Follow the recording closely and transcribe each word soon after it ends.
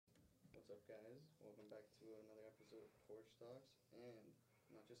guys? Welcome back to another episode of Porch Talks, and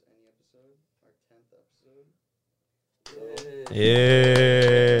not just any episode, our 10th episode.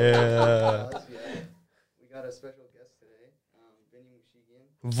 Yeah. We got a special guest today, Vinny Mushigian.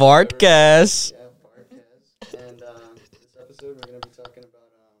 Vartcast. Yeah, Vartcast. And this episode, we're going to be talking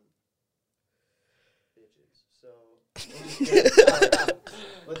about bitches. So,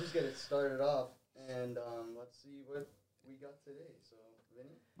 let's just get it started off, and let's see what we got today. So,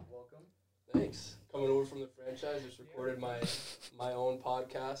 Vinny, welcome. Thanks. Coming over from the franchise, just recorded my own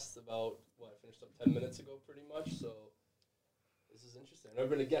podcast about, I finished up 10 minutes ago pretty much, so this is interesting. I've never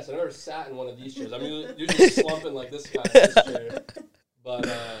been a guest. I've never sat in one of these chairs. I'm usually slumping like this guy in this chair, but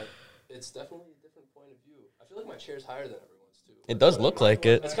it's definitely a different point of view. I feel like my chair's higher than everyone's, too. It does look like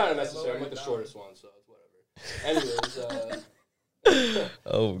it. That's kind of necessary. I'm like the shortest one, so it's whatever. Anyways,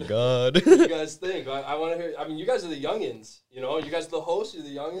 Oh, God. what do you guys think? I want to hear. I mean, you guys are the youngins. You know, you guys are the hosts. You're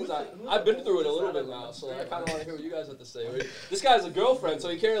the youngins. I've been through it a little bit now, so I kind of want to hear what you guys have to say. This guy's a girlfriend, so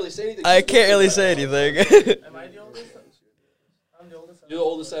he can't really say anything. I can't really say anything. Am I the oldest? I'm the oldest. You're the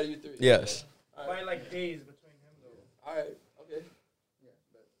oldest out of you three. Yes. By like days between him though. All right. Okay. Yeah,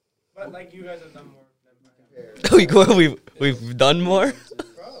 But like you guys have done more than We've done more?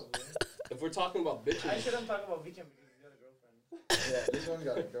 Probably. If we're talking about bitches. I shouldn't talk about weekend because he's got a girlfriend. yeah, this one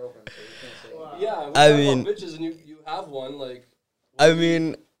got a girlfriend, so we can't say Wow. Yeah. We're I talking mean- about bitches, and you have one. Like.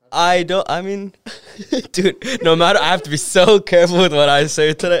 Dude, no matter, I have to be so careful with what I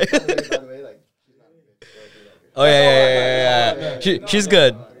say today. By the way, like, she's not a bitch, so I do that. Oh, yeah. She's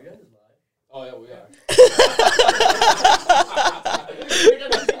good. Oh yeah, we are.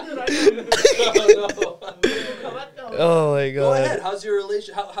 Oh, my Go ahead. God. How's your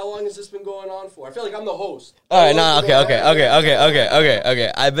relation? How long has this been going on for? I feel like I'm the host. All right, no,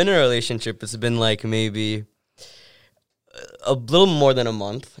 okay. I've been in a relationship. It's been like maybe a little more than a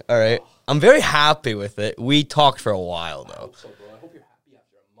month, all right? I'm very happy with it. We talked for a while, I though. hope so, bro. I hope you're happy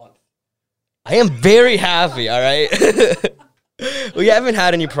after a month. I am very happy, all right? We haven't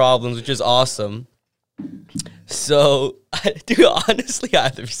had any problems, which is awesome. So, dude, honestly, I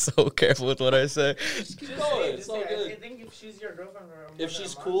have to be so careful with what I say. Just keep going. It's all I good. think if she's your girlfriend for more If than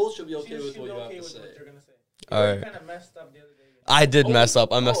she's a month, cool, she'll be okay with she'll what be you have okay to with say. what you're gonna say. All right. You kind of messed up the other day. I did mess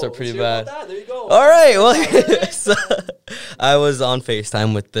up. I messed up Oh, pretty let's hear bad. about that. There you go. All right, well, so I was on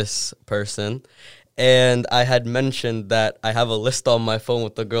FaceTime with this person, and I had mentioned that I have a list on my phone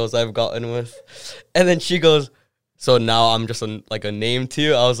with the girls I've gotten with, and then she goes, "So now I'm just like a name to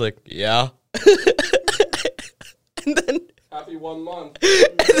you?" I was like, "Yeah." and then Happy 1 month.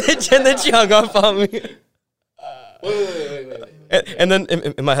 and then she hung up on me, Wait. and then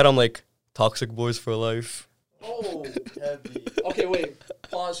in my head I'm like, "Toxic boys for life." Oh, heavy. Okay, wait.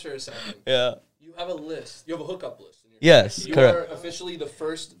 Pause for a second. Yeah. You have a list. You have a hookup list. In your Yes, You correct. are officially the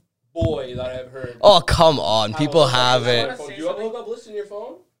first boy that I've heard. Oh, come on, people have it. it. Do you have a hookup list in your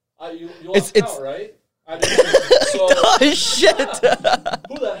phone? You It's- lost count, right? I didn't. So, Oh shit.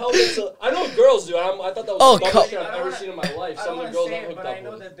 who the hell makes a... I know girls do. I thought that was Oh, the dumbest shit I've ever seen in my life. I Some don't of want the to girls say I've it, hooked but up I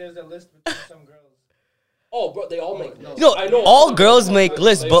know with. that there's a list between some girls. Oh, bro, they all make lists. No, I know all girls make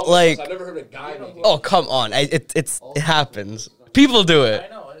lists, They but all make like, I've never heard a guy make it. oh come on, it happens. People do I it.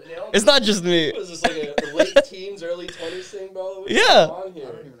 know. They all It's not just me. What is this, like a late teens, early 20s thing, bro? What's Yeah. going on I here?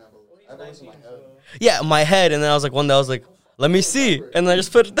 don't even have a list. I have a list in my head. Yeah, my head, and then I was like, one day I was like, let me see, and then I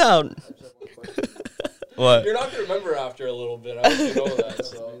just put it down. I just have one question. What? You're not going to remember after a little bit. I hope you know that.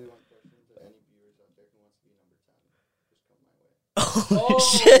 That's So. really one question to any viewers out there who wants to be number 10. Just come my way. Oh Oh,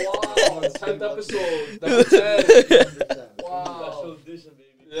 shit. wow. 10th episode. Number 10. Number 10. Wow. edition,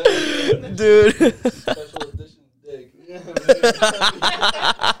 baby. Yeah. Dude. Special edition dig.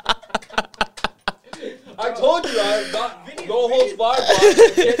 I told you I'm not no holds barred, bro.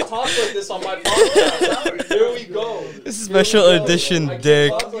 I can't talk like this on my podcast. Here we go. This is special Here we go. edition I can't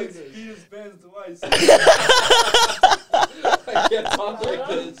dig. talk like this. He just bends twice. I can't talk like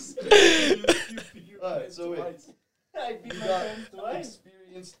this. Alright, so wait. I beat We my got friends twice.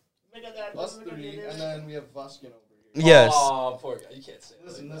 experienced Look at that. us three, and then we have Vaskin over here. Yes. Oh, poor guy. You can't say that.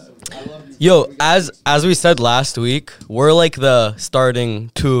 Listen, I love you. Yo, We got this. as we said last week, we're like the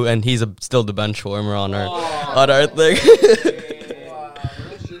starting two, and he's still the bench warmer on our thing. We're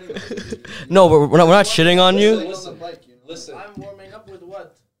not shitting on you. No, we're not shitting on you. Listen, on the bike, you know? Listen. I'm warming up with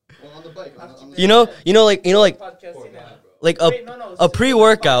what? Well, on the bike. On the You know, like Podcast Poor in guy, it. bro. like Wait, no. a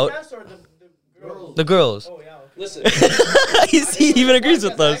pre-workout. Podcast or the girls? The girls. Oh yeah. Okay. Listen. he even agrees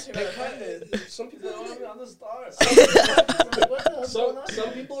with us. Some people don't want to be on the stars. What the hell's going on?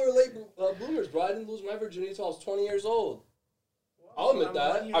 Some people are late bloomers, bro. I didn't lose my virginity until I was 20 years old. I'll admit I'm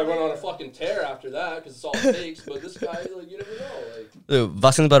that. 1 year I went on a later. fucking tear after that because it's all fakes. But this guy, like, you never know. Like, Dude,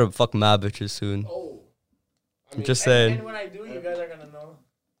 Vascon's about to fuck mad bitches soon. oh, I I'm mean, just And saying. when I do, you guys are gonna know.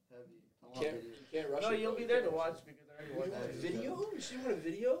 Heavy. I want you videos. can't rush No, it. you'll be there to watch because I already You watched want a it. video? You see, you want a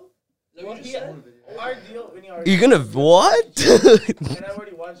video? Is that what you Yeah. said? I want a video. Our deal, when you are. You're gonna what? And I've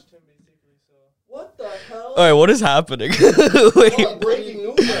already watched him basically, so. What the hell? Alright, what is happening? Hold Wait. on, breaking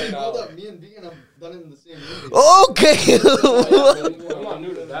news right You know now. that me and Vegan have done it in the same movie. Okay. I'm not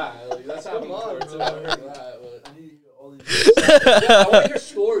new to that. Like, that's happened Come on, before too. bro. I've heard of that. But I need to hear all these. yeah, I want to hear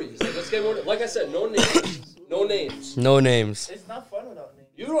stories. Like, let's get more. Like I said, no names. No names. No names. It's not fun without names.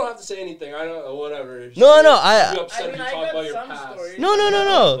 You don't have to say anything. I know. Whatever. No, no, You I- upset if you I talk got about your some past. stories. No, no, no,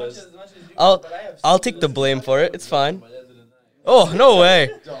 Not no. as much as you, I'll- but I have I'll some. take the blame for it. It's fine. Oh, no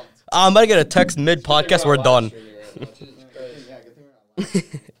way. Dumped. I'm about to get a text mid podcast. We're done. Yeah, good thing we're not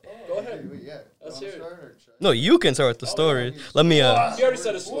live. Go ahead. Wait, yeah. Let's You hear wanna it. start or should I? No, you can start with the story. Let me. You already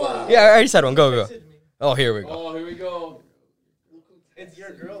said a story. Yeah, I already said one. Go, go. Texted me. Oh, here we go. Oh, here we go. It's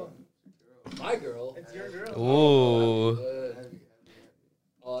your girl. My girl. It's your girl. Ooh. Good. Heavy, heavy,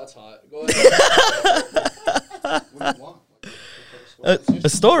 Oh, that's hot. Go ahead. heavy. What do you want? Like, A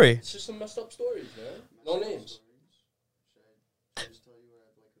story. It's just some messed up stories, man. No names. Should I just tell you where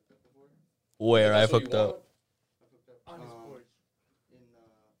I've like hooked up before? Where I That's what hooked you up. want? I've hooked up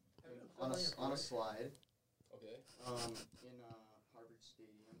On his porch. on a slide. Okay. In Harvard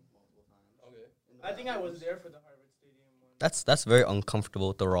Stadium multiple times. Okay. In the I think I was bathrooms. there for the Harvard Stadium one. That's very uncomfortable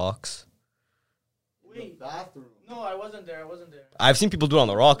with the rocks. In Wait. the bathroom. No, I wasn't there. I wasn't there. I've seen people do it on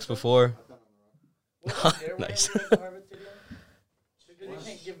the rocks before. I've done on the rock. Was I there when Nice. we were at the Harvard Stadium? Because you Once.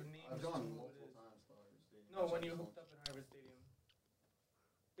 can't give names. I've to gone who it multiple is. times to Harvard Stadium. No, when you hooked up in Harvard Stadium.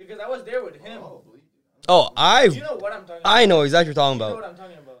 Because I was there with him. Probably, dude. Oh, You know what I'm talking about. I know exactly what you're talking You know about, what I'm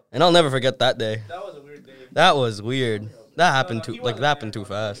talking about. and I'll never forget that day. That was a weird day. That was weird. That happened No, too, he like wasn't that happened there. too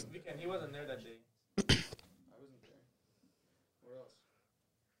fast. Weekend, he wasn't there that day. I wasn't there. Where else?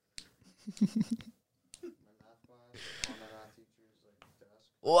 My math class, all my math teachers like desk.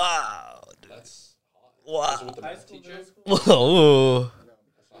 Wow. That's hot. Wow. Was it with the High math school, teacher? middle school? Whoa.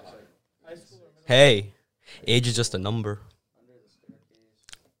 That's No, not hot. High school or middle Hey, age is just a number. under the staircase,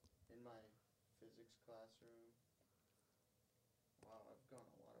 in my physics classroom. Wow, I've gone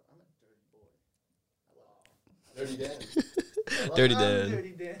a lot of. I'm a dirty boy. I love it. Dirty Dan. Dirty I'm Dan.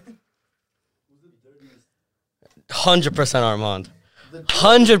 Dirty Dan. Who's the dirtiest? 100% Armand. The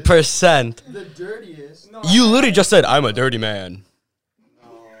 100%. The dirtiest. No, You I- literally just said I'm a dirty man. No,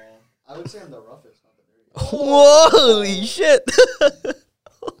 I would say I'm the roughest, not the dirtiest. Holy shit.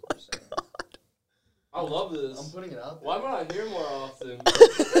 I love I'm this. putting it out there. Why am I not here more often?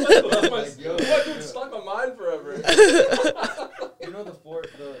 Like, yo. Why is it stuck on mine forever? You know the rule,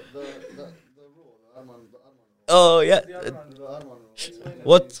 the Arman rule. Oh yeah. The other one. The Arman rule. Explain it.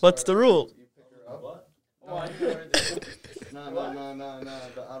 What's the rule? You pick her up. Oh, I know where it is. No.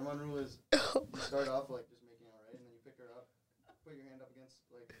 The Arman rule is you start off like just making it right, and then you pick her up, put your hand up against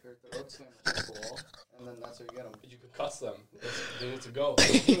like her throat, slam her against the wall, and then that's how you get them. You could cuss them. They need to go.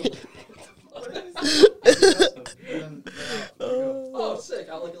 Oh, sick.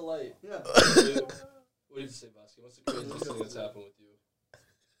 I like a light. Yeah. What did you say, Baskin? What's the craziest thing that's happened with you?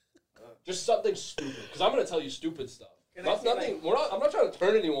 Just something stupid. Because I'm going to tell you stupid stuff. Can I Not, see, nothing. I'm not trying to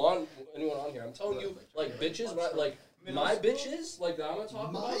turn anyone on here. I'm telling you, like, bitches, like, Middle my school? bitches, like, that I'm going to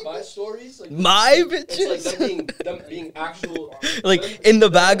talk My about, my stories. Like, My it's like bitches. them being actual, Like them- in the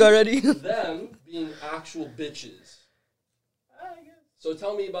bag already. them being actual bitches. I guess. So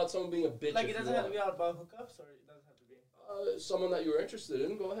tell me about someone being a bitch. Like, if it you doesn't have to want. be about hookups, or it doesn't have to be. Someone that you were interested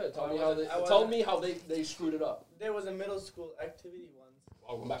in. Go ahead. Tell I me how they. wasn't- I Tell wasn't- me how they screwed it up. There was a middle school activity once.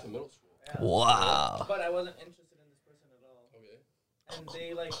 I'll go back to middle school. Yeah. Wow. But I wasn't interested in this person at all. Okay. And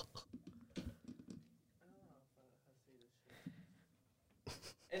they, like. I don't know how to say this shit.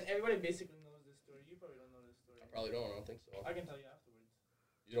 And everybody basically knows this story. You probably don't know this story. I probably don't. I don't think so. I can tell you afterwards.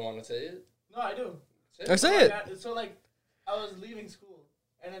 You don't want to say it? No, I do. Say I say it. So, like, I was leaving school,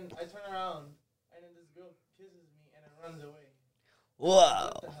 and then I turn around, and then this girl kisses me, and then runs away. Wow.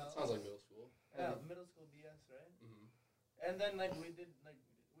 What the hell? Sounds like middle school. Yeah, middle school BS, right? Mm-hmm. And then, like, we did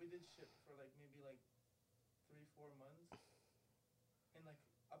shit for, like, maybe, like, 3-4 months. And, like,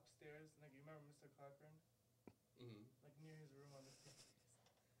 upstairs, like, you remember Mr. Cochran? Mm-hmm. Like, near his room on the stairs.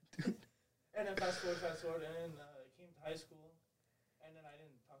 And then fast forward, and then I came to high school, and then I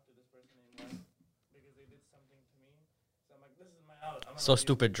didn't talk to this person anymore because they did something to me. So I'm like, this is my out. I'm So gonna leave.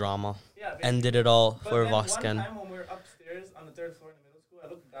 stupid drama. Yeah, Ended it all but for then one Vasken. time when we were upstairs on the 3rd floor in the middle school, I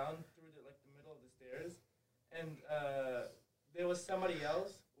looked down through the middle of the stairs, and there was somebody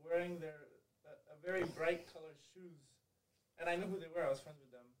else wearing a very bright colored shoes, and I knew who they were. I was friends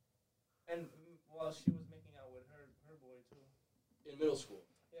with them, and while she was making out with her boy too. In middle school.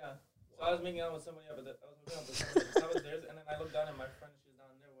 Yeah. So I was making out with somebody, but I was hooking up with somebody. That was theirs, and then I looked down at my friend. She's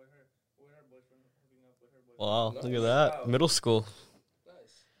down there with her boyfriend, hooking up with her boyfriend. Wow, Nice. look at that. Wow. Middle school.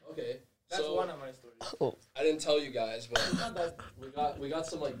 Nice. Okay. That's so, one of my stories. Oh. I didn't tell you guys, but Not that. we got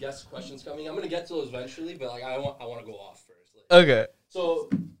some like guest questions coming. I'm gonna get to those eventually, but like I want to go off first. Like, Okay. so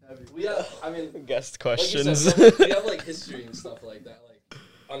we have, I mean, Guest like you said, questions. we have like history and stuff like that, like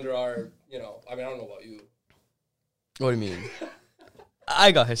under our, you know. I mean, I don't know about you. What do you mean?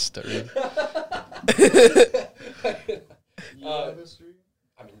 I got history. You have history?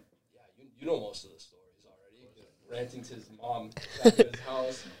 I mean, yeah, you know most of the stories already. Ranting to his mom back at his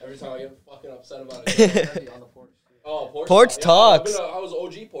house every time I get fucking upset about it. Already on the porch. Too. Oh, Porch talk. talks. Yeah, I was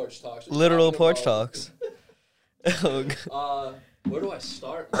OG porch talks. What are you Literal talking porch about? talks. Oh, God. Where do I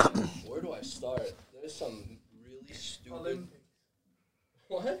start, man? Where do I start? There's some really stupid. Olympics.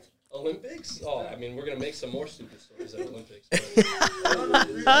 What? Olympics? Oh, I mean, we're gonna make some more stupid stories at Olympics.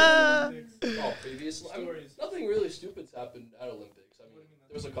 Oh, previous Stories. nothing really stupid's happened at Olympics. I mean,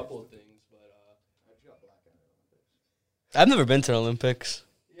 there was a couple of things, but I just got black at Olympics. I've never been to an Olympics.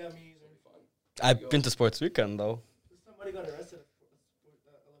 Yeah, me either. fun. I've been to Sports Weekend, though. Somebody got arrested at the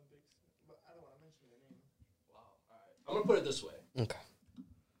Olympics, but I don't want to mention their name. Wow. All right. I'm gonna put it this way. Okay.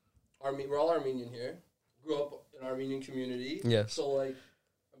 We're all Armenian here. Grew up in Armenian community. Yes. So like,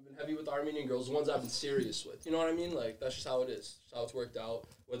 I've been heavy with Armenian girls, the ones I've been serious with. You know what I mean? Like that's just how it is. That's how it's worked out.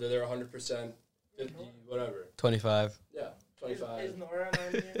 Whether they're 100%, 50, whatever. 25. Yeah, 25. Is Nora an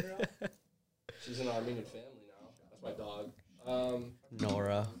Armenian girl? She's in an Armenian family now. That's my dog.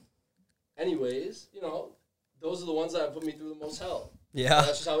 Nora. Anyways, you know, those are the ones that have put me through the most hell. Yeah.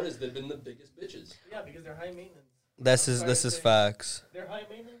 That's just how it is. They've been the biggest bitches. Yeah, because they're high maintenance. This is facts. They're high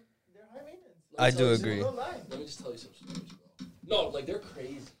maintenance. They're high maintenance. Let me I tell do you agree. some- No lie. Let me just tell you some stories, bro. No, like they're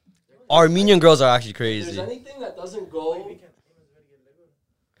crazy. Armenian girls are actually If there's crazy. anything that doesn't Wait, go, we can't.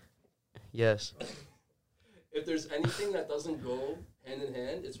 Yes. if there's anything that doesn't go hand in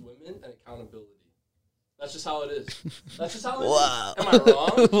hand, it's women and accountability. That's just how it is. That's just how it is. Wow. Am I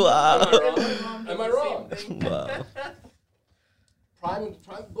wrong? Wow. Am I wrong? Am I wrong? Wow. Prime,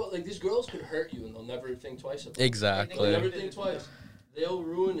 but like these girls could hurt you and they'll never think twice about it. Exactly. They'll never think twice. They'll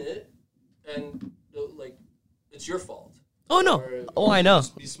ruin it, and like it's your fault. Oh, no. Or Oh, I know.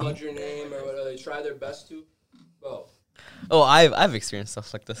 You smudge your name or whatever. They try their best to. Bro, Oh, I've experienced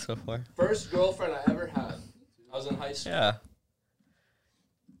stuff like this before. first girlfriend I ever had. I was in high school. Yeah.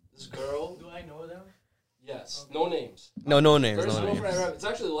 This girl. Do I know them? Yes. No names. No names. First No girlfriend I names. ever had. It's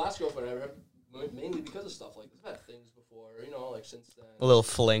actually the last girlfriend I ever had. Mainly because of stuff like this. I've had things before, you know, like since then. A little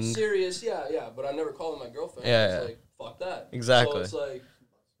fling. Serious, yeah, but I never called her my girlfriend. Yeah, It's yeah. like, fuck that. Exactly. So it's like,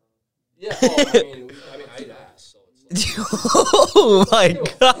 yeah, oh, I mean, I eat ass, so it's like. Oh my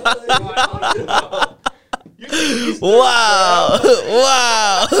god. Wow.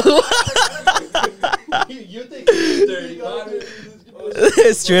 Wow. You think it's dirty, man.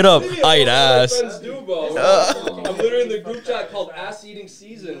 Straight up, I eat ass. Friends do, bro. I'm literally in the group chat called Ass Eating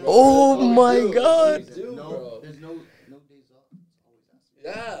Season. Bro. Oh That's what we my do. God. That's what we do, bro. There's no days off. It's always asking.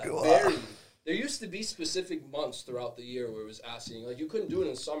 Yeah, very. There used to be specific months throughout the year where it was ass eating. Like, you couldn't do it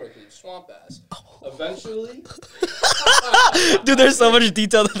in summer because it's swamp ass. Eventually, Dude, there's so much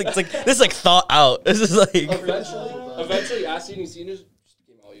detail. That it's like this is like thought out. This is like eventually, ass eating seniors just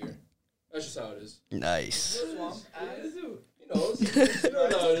became all year. That's just how it is. nice. Swamp ass. You know, you know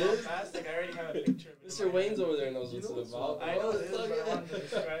how it is. Ass, like I already have a picture of it. Mr. Wayne's over there knows what's it about. I know this, but I wanted to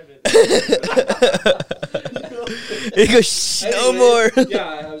describe it. He goes, shh, no Anyways, more.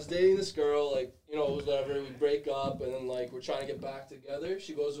 Yeah, I was dating this girl, like, you know, whatever, we break up, and then, like, we're trying to get back together.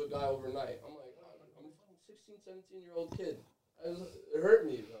 She goes to a guy overnight. I'm like, I'm a fucking 16, 17-year-old kid. It hurt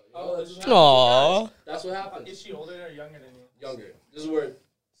me, though. You know? Aww. That's what happened. Is she older or younger than you? Younger. This is where the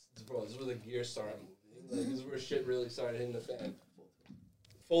gears started moving. Like, this is where shit really started hitting the fan.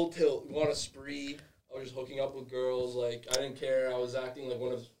 Full tilt. We want a spree. I was just hooking up with girls. Like, I didn't care. I was acting like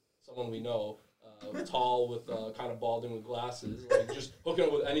someone we know. Tall with kind of balding with glasses. Like, just hooking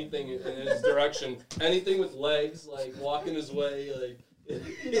up with anything in his direction. Anything with legs. Like, walking his way. Like,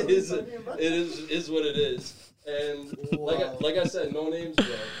 it is what it is. And like I said, no names, bro.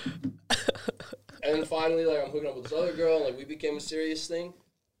 And then finally, like, I'm hooking up with this other girl, and, like, we became a serious thing.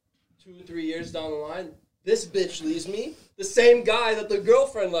 2 or 3 years down the line, this bitch leaves me. The same guy that the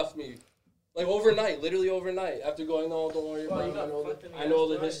girlfriend left me. Like, overnight, literally overnight. After going, no, don't worry Well, about you it. got fucked in the I know ass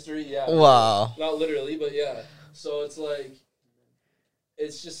the twice. history, yeah. Wow. Not literally, but yeah. So it's like,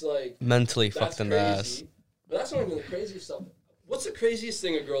 it's just like, Mentally that's fucked in crazy. the ass. But that's not even the craziest stuff. What's the craziest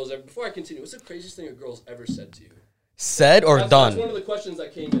thing a girl's ever, before I continue, what's the craziest thing a girl's ever said to you? Said or That's done? one of the questions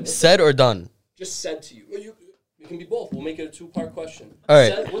that came in. Said or done? Just said to you. Well, you can be both. We'll make it a two-part question. All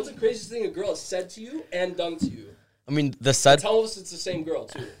right. Said, what's the craziest thing a girl has said to you and done to you? I mean, the said. Tell us it's the same girl,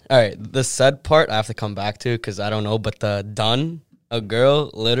 too. All right, the said part I have to come back to because I don't know. But the done, a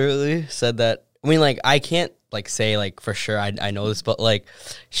girl literally said that. I mean, like, I can't like say like for sure I know this, but like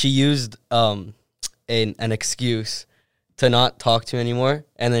she used an excuse to not talk to me anymore,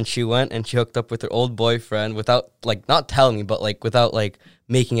 and then she went and she hooked up with her old boyfriend without like not telling me, but like without like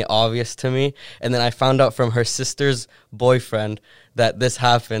making it obvious to me. And then I found out from her sister's boyfriend that this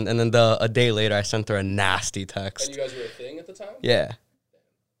happened, and then a day later I sent her a nasty text. And you guys were a thing at the time? Yeah,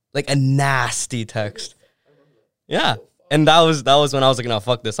 like a nasty text. Yeah, and that was when I was like, no,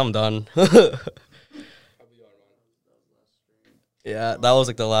 fuck this, I'm done. Yeah, that was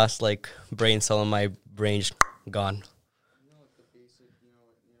like the last like brain cell in my brain just gone. You know, like the basic,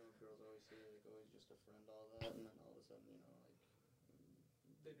 girls always say, like, oh, he's just a friend, all that, and then all of a sudden,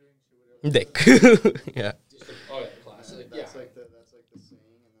 they're doing shit, whatever. Dick. Yeah. Oh, yeah, classic. That's Yeah. like the saying,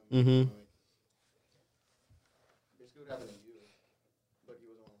 and then Mhm. like, basically what happened to you, but he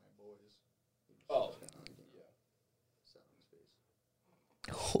was one of my boys. Oh, Yeah. Sat on his face.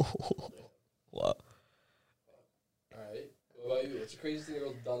 Wow. all right. What about you? What's the craziest thing a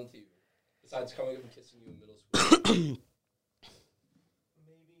girl's done to you? Besides coming up and kissing you in middle school.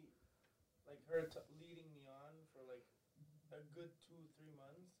 Maybe like her leading me on for like a good 2-3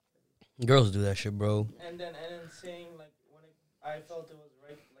 months, Girls do that shit, bro. and then saying like when I felt it was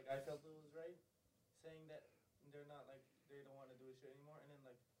right, like I felt it was right, saying that they're not like they don't want to do this shit anymore, and then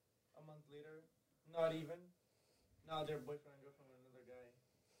like a month later, not even, now they're boyfriend and girlfriend with another guy.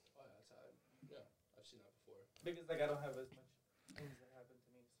 Oh, yeah, that's hard. Yeah, I've seen that before. Because like I don't have as much things that happen to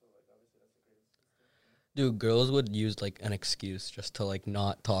me, so like obviously that's the greatest thing. Dude, girls would use like an excuse just to like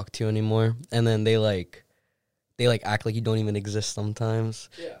not talk to you anymore, and then they act like you don't even exist sometimes,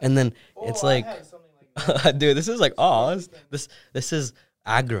 Yeah. and then Oh, it's I like, have something like that. dude, this is like, this is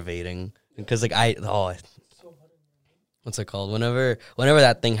aggravating because like It's so hot in here. what's it called? Whenever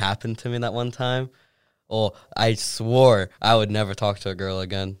that thing happened to me that one time, oh, I swore I would never talk to a girl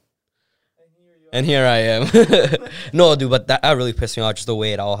again. And here I am. No, dude, but that really pissed me off, just the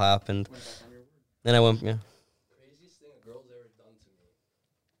way it all happened. Went back on your word. Then I went, yeah. Craziest thing a girl's ever done to me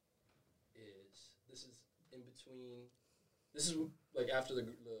is this is in between. This is like after the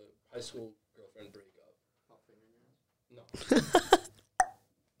high school girlfriend breakup. Hot finger in your ass.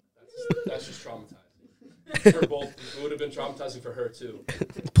 No, that's just traumatizing for both. It would have been traumatizing for her too.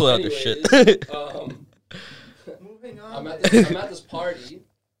 Pull out the shit. Moving I'm on. at this party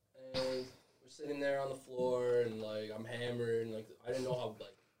and we're sitting there on the floor and like I'm hammered and like I didn't know how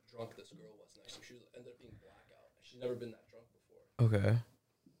like drunk this girl was next to me. She ended up being blackout. She's never been that drunk before. Okay.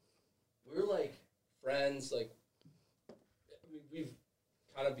 We were like friends, like we've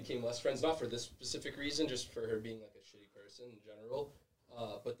kind of became less friends, not for this specific reason, just for her being like a shitty person in general.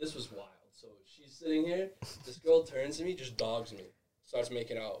 But this was wild. So she's sitting here, this girl turns to me, just dogs me, starts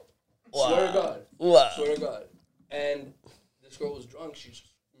making out. Swear to God. Wow. Swear to God. And this girl was drunk, she just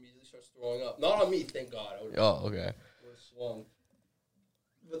immediately starts throwing up. Not on me, thank God. I would Oh, okay. have swung.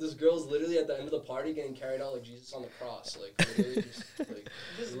 But this girl's literally at the end of the party getting carried out like Jesus on the cross. Like, literally just, like,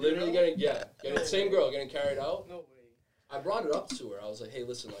 This literally girl? getting, same girl getting carried out. No way. I brought it up to her. I was like, hey,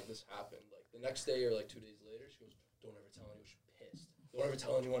 listen, like, this happened. Like, the next day or, like, 2 days later, she goes, don't ever tell anyone. She's pissed. Don't ever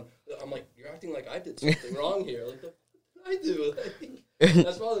tell anyone. I'm like, you're acting like I did something wrong here. Like, what did I do? Like,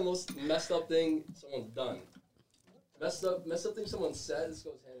 that's probably the most messed up thing someone's done. Messed up thing someone said. This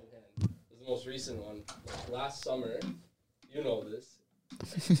goes hand in hand. This is the most recent one. Like, last summer, you know this.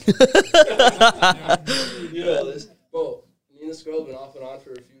 You know this. Bro, me and this girl have been off and on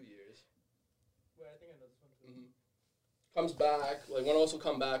for a few years. Wait, I think I know this one too. Comes back, like one of us will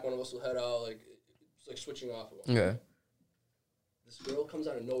come back, one of us will head out, like it's like switching off of them. Okay. This girl comes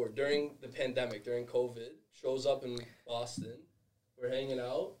out of nowhere during the pandemic, during COVID, shows up in Boston. We're hanging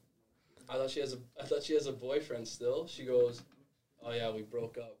out. I thought she has a boyfriend still. She goes, oh yeah, we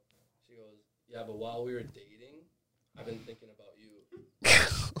broke up. She goes, yeah, but while we were dating, I've been thinking about you.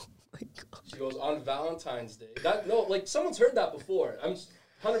 Oh my God. She goes, on Valentine's Day. Like someone's heard that before. I'm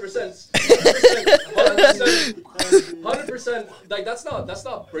 100%, 100%. Like that's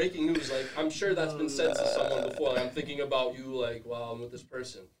not breaking news. Like I'm sure that's been said to someone before. Like, I'm thinking about you. Like while I'm with this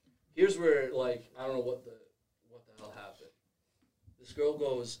person. Here's where like I don't know what the hell happened. This girl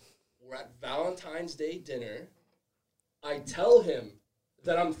goes, we're at Valentine's Day dinner. I tell him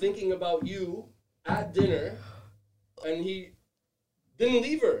that I'm thinking about you at dinner, and he didn't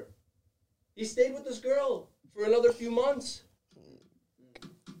leave her. He stayed with this girl for another few months.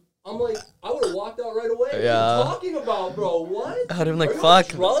 I'm like, I would have walked out right away. Yeah. What are you talking about, bro? What? I would have been like, Are you fuck.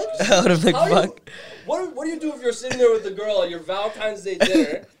 on drugs? I would have been like, How do you- fuck. What do you do if you're sitting there with the girl at your Valentine's Day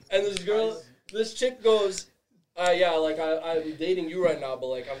dinner and this chick goes, yeah, like I'm dating you right now, but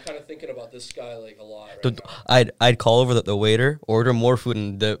like I'm kind of thinking about this guy like a lot right now. I'd call over the waiter, order more food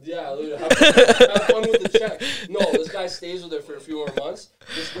and dip. Yeah, literally, have fun with the check. No, this guy stays with her for a few more months.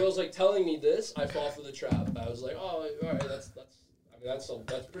 This girl's like telling me this. I fall for the trap. I was like, oh, all right,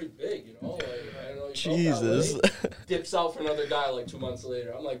 that's pretty big, you know. Like, I don't know. You Jesus. felt that way. Dips out for another guy like 2 months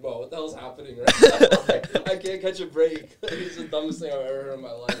later. I'm like, bro, what the hell's happening right now? Like, I can't catch a break. It's the dumbest thing I've ever heard in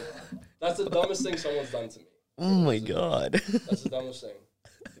my life. That's the dumbest thing someone's done to me. Oh my god. That's the dumbest thing.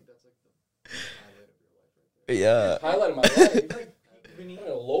 I think that's like the highlight of your life right there. Yeah. Highlight of my life. Like, Vinny,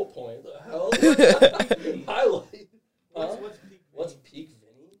 A low point. The hell? Highlight. Huh? what's peak? What's peak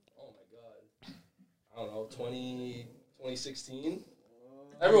Vinny? Oh my god. I don't know. 2016.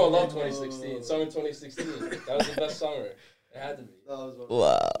 Everyone loved 2016. Summer 2016. That was the best summer. It had to be. That was one.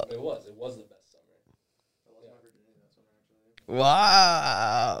 Wow. It was. It was the best summer. That was my Virginia that summer, actually.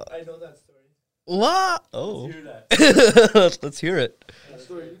 Wow. I know that story. What? Oh. Let's hear that. Let's hear it. What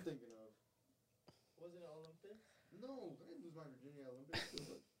story are you thinking of? Was it Olympics? No, I didn't lose my Virginia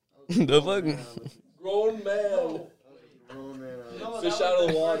Olympics. The fuck? Grown man. I was a grown man. No, Fish that out was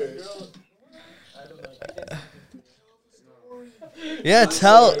of the water. girl. I don't know. I can't think of it. Yeah,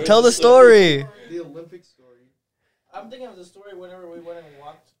 tell the story. The Olympic story. I'm thinking of the story whenever we went and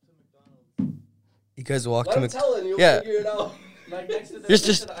walked to McDonald's. You guys walk Let to him tell it and you'll Yeah. figure it out. Like next to the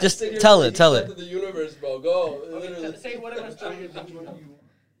Just Sit here tell and it, tell you it. to the universe, bro. Go. Okay, Literally. say whatever story you're thinking of.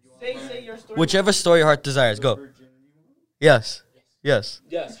 Say your story. Whichever story your heart desires. Go. Yes. Yes.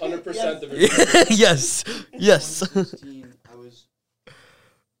 Yes, 100% the Yes. Virginia. Yes. Yes. 2016, I was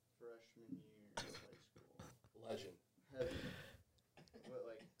freshman year of high school. Legend. Heavy. But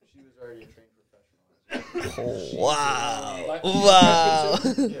like, she was already a trained professional. Wow. Like- Wow.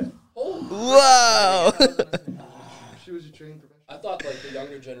 Yeah. Oh. Wow. She was a trained professional. I thought like the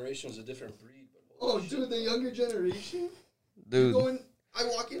younger generation was a different breed. But Oh, dude, the younger generation? Dude. I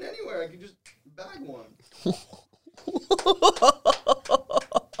walk in anywhere. I could just bag one.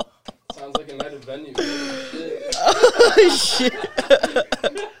 sounds like a night of venue. Shit.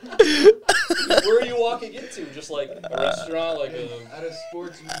 Where are you walking into? Just like a restaurant, like a. At a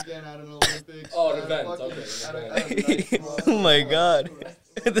sports weekend, at an Olympics. Oh, an at a event, fucking- okay, At an a nightclub. Oh my god.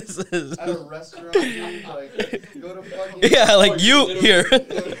 This is. At a restaurant, dude, like, go to fucking. Yeah, like Oh, you you here.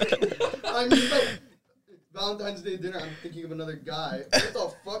 I mean, no. Valentine's Day dinner, I'm thinking of another guy. What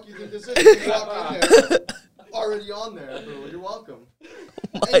the fuck you think this is? You walk in there, already on there, bro. You're welcome.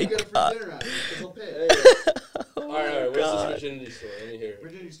 My And you get a free God. dinner out of it, 'cause they'll pay. Oh All right, my what's God. this virginity story? Let me hear it.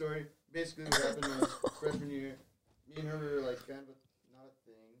 Virginity story. Basically, what happened was freshman year, me and her were like kind of not a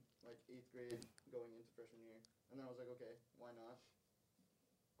thing, like 8th grade going into freshman year. And then I was like, okay, why not?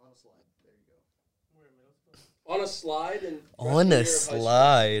 On a slide. There you go. We're in middle school. On a slide and. On a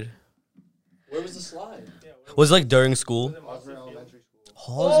slide. Where was the slide? Yeah. Was it like during school? Was it Hosmer Muscle Field? Elementary School.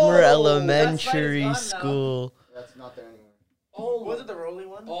 Hosmer Oh, Elementary that slide is gone now. School. That's not there anymore. Oh, Was it the rolling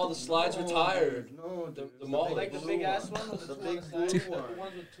one? Oh, the slides No, retired. dude, No, The- dude, the it's mall. Like the blue big ass one with the The two on big the blue side? one. The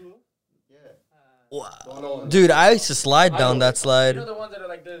ones with two? Yeah. Wow. No, Dude, I used to slide I down know. that slide. You know the ones that are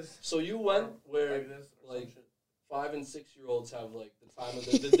like this? So you went where Like this? or some like shit. 5 and 6 year olds have like the time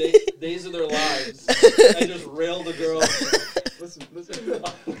of days of their lives and just rail the girl. Listen. It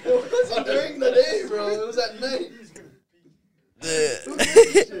wasn't during the day, bro. It was at night. Who gives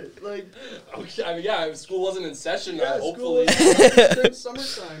a shit? Like, Okay, I mean, yeah, school wasn't in session. yeah, Hopefully. school was during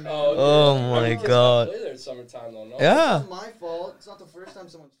summertime, man. Oh my Every kid's God. gotta play there at summertime though. No. Yeah. It's not my fault. It's not the first time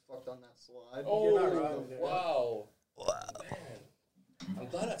someone's fucked on that slide. Oh You're not wrong there. wow. Wow. Man, I'm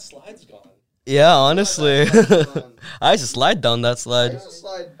glad that slide's gone. Yeah, honestly. Fun. I used to slide down that I slide. used to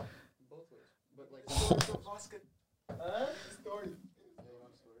slide both ways, but like. Huh? Story. Yeah, you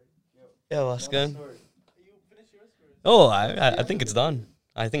want a story? Yo, Yeah, you want a Vascan. story? You finish yours first. Oh, I think it's done.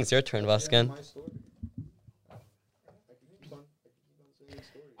 I think it's your turn, Yeah, Vascan. my story. I can keep on saying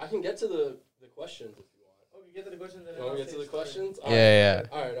stories. I can get to the questions if you want. Okay, get to the questions. And You then want I'll to get to say the story. questions? Yeah,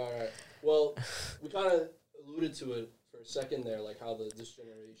 All right. Well, we kind of alluded to it for a second there, like how this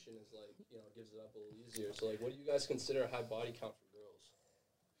generation is like, you know, gives it up a little easier. So, like, what do you guys consider a high body count for girls?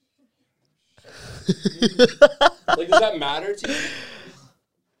 Like, does that matter to you?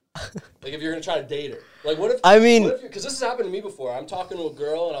 Like, if you're gonna try to date her, like, what if? I mean- because this has happened to me before. I'm talking to a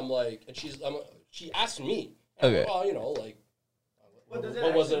girl and I'm like, and she asked me, and I'm Okay. like, oh, you know, like, What, does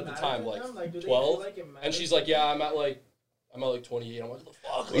what was it actually at the matter time, to like them? Like, do they 12? feel like it And matters she's to like, them? yeah, I'm at like 28. I'm like, what the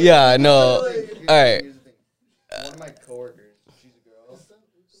fuck? Like, Yeah, no. Here's the Alright. thing. One of my coworkers, she's a girl.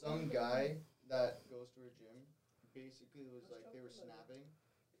 some guy that goes to a gym basically was like, they were snapping,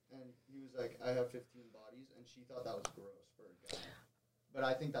 and he was like, I have 15 bodies, and she thought that was gross for a guy. But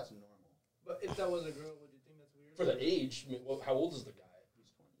I think that's normal. But if that was a girl, would you think that's weird? For the age, I mean, how old is the guy? He's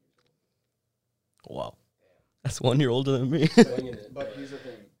 20 years old. Wow. That's 1 year older than me. Swinging it. But here's the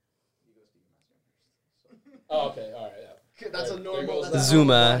thing. He goes to UMass Amherst. Oh, okay, all right, yeah. That's a There normal. goes That's that. a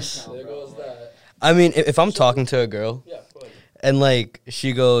normal body Zoomass. count, There bro. goes that. I mean, if I'm talking to a girl Yeah, go ahead. and like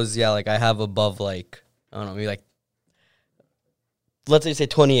she goes, yeah, like I have above like I don't know, maybe like let's say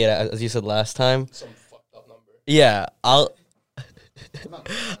 28 as you said last time. Some fucked up number. Yeah, I'm not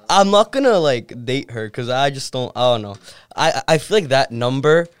gonna lie. I'm not gonna like date her because I just don't. I don't know. I feel like that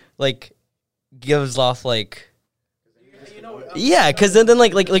number like gives off like You know, yeah, because then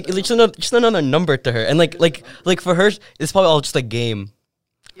like just another number to her, and like for her it's probably all just a game.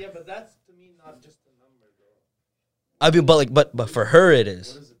 Yeah, but that's to me not just a number, though. I mean, but for her it What is.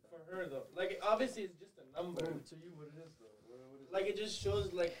 is it? For her though, like obviously it's just a number. To you, what it is though? What is Like it just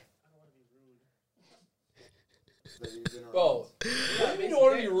shoes like I don't want to be rude. it that you've been around? Bro, Yeah, what do you mean you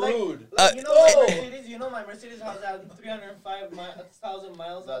want to be basically, rude? Like, you know no. my Mercedes has had 305,000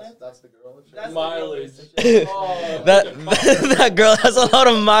 miles on it. That's the girl. That That's shows? Mileage. the Oh, That girl has a lot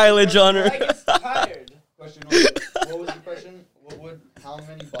of mileage on her. Like it's tired. Question. What was the question? What would? How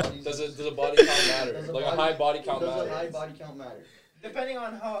many bodies? does a body count matter? Does a Like a body- high body count Does a matter? high body count matter? Depending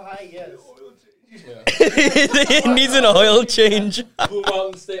on how high, yes. Yeah. It needs an oil change. Blue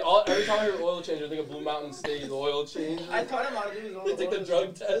Mountain State. Every time I hear oil change, I think of Blue Mountain State oil change. I taught him how to do his own. They take the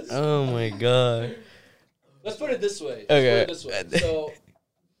drug test. Oh my god. Let's put it this way. Okay. Let's put it this way. So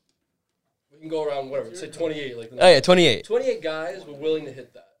we can go around whatever. Say 28. Like Oh yeah, 28. 28 guys were willing to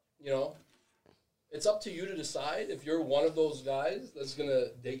hit that. You know, it's up to you to decide if you're one of those guys that's gonna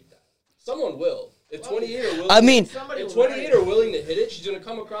date that. Someone will. If 28 are willing. I mean, Somebody If will 28 are willing to hit it, she's gonna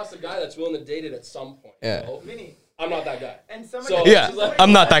come across a guy that's willing to date it at some point. Yeah. You know? Vinny, I'm not that guy. and somebody. So- yeah, she's like-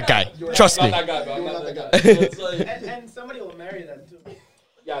 I'm not that guy. Trust I'm me. not that guy, bro. I'm You're not not that that guy. So it's like, And somebody will marry that too.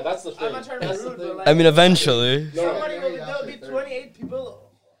 yeah, that's the thing. I'm not trying to be That's the rude, thing. but like. I mean, eventually. No, no. Somebody Married will. There'll be after 30. 28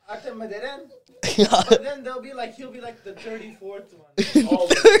 people at the Maderen, but then they'll be like he'll be like the 34th one Oh,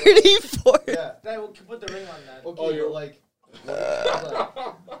 34. Yeah. that will put the ring on that. Okay. Oh, you're- but like.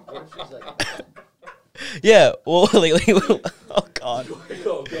 What if she's like? Yeah. Well, like oh god.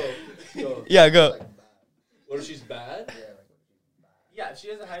 go. Yeah, go. Like bad. What if she's bad? Yeah. Like. Yeah, if she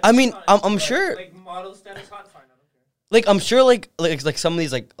has a high. I mean, percentage, I'm like- sure- Like model standards, hot fine. I don't care. Like I'm sure like some of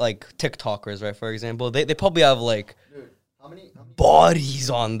these like TikTokers, right? For example, they probably have like Dude, how many bodies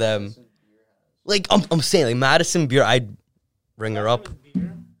on them. Madison Beer has? Like I'm saying like Madison Beer, I'd ring her up. Last name is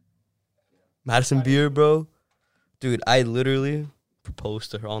Beer. Madison Beer, bro. Dude, I literally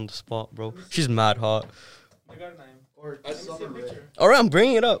proposed to her on the spot, bro. She's mad hot. I got a name. Or I'd Let me see a Summer Rae. picture. All right, I'm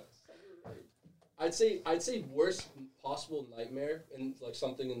bringing it up. I'd say worst possible nightmare in like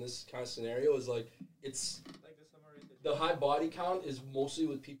something in this kind of scenario is like it's Like the summary. the high body count is mostly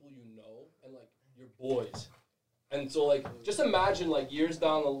with people you know and like your boys. And so like just imagine like years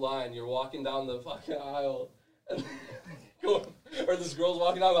down the line you're walking down the fucking aisle and or this girl's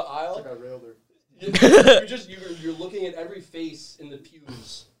walking down the It's aisle. like I railed her. You're looking at every face in the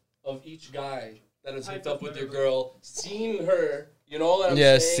pews of each guy that has hooked up with your Hypothetical. girl, seen her, you know what I'm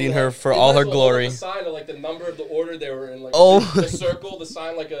Yeah, saying? seen Like, her for they all might her as well hold up glory. The sign of like the number of the order they were in, like Oh. the circle, the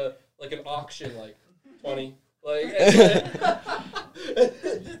sign like an auction, like 20. Like, and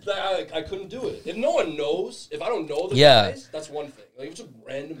like, I couldn't do it. If no one knows, if I don't know the Yeah. guys, that's one thing. Like if it's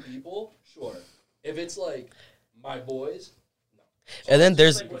random people, sure. If it's like my boys, no. And then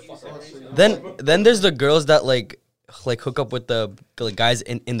there's Like what you said recently. then there's the girls that like hook up with the like, guys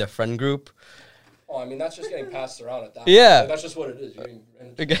in the friend group. Oh, I mean that's just getting passed around at that. Yeah. Like, that's just what it is. You're getting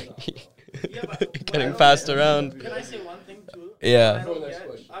You're getting- Yeah, but what I Getting don't passed get- around. Can I say one thing too? Yeah. I don't Go to the next get?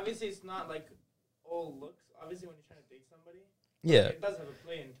 question. Obviously, it's not like all looks. Obviously, when you're trying to date somebody, Yeah. it does have a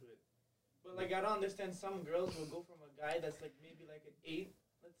play into it. But like, I don't understand. Some girls will go from a guy that's like maybe like an 8,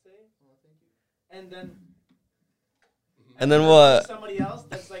 let's say, and then And then what? somebody else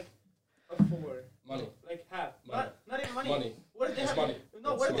that's like a 4, Money. like half. Money. Not even money. Money. What if they It's have? money.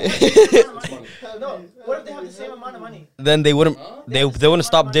 No. It's What if money. they have the same amount It's of money. money? No. What if they have the same amount of money? Then they wouldn't. Huh? They have the they wouldn't same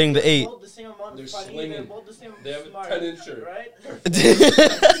stop amount of dating money, the 8. They're both the same amount They're of funny. slinging. They're both the same They have a smart, 10-incher. right? They're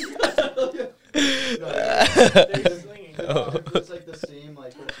They're slinging. It's like the same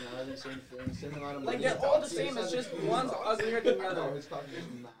like personality, same thing, same amount of money. Like they're all the same. It's just one's uglier than the No, other. his cock is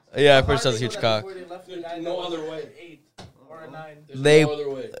massive. Yeah, How first hard has a they huge know that cock. before they left the There's guy no that was other way. an 8 or a 9. There's They- no other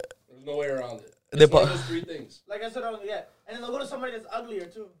way. There's no way around it. They It's one of po- those three things. Like I said, yeah. And then they'll go to somebody that's uglier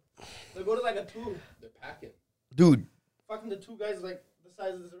too. They'll go to like a 2. They're packing. Dude, fucking the two guys like the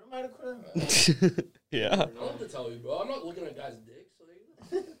size of this room, I'd have quit. Yeah. I don't have to tell you, bro. I'm not looking at guys' dicks.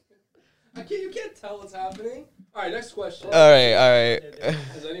 So you can't tell what's happening. All right, next question. All right.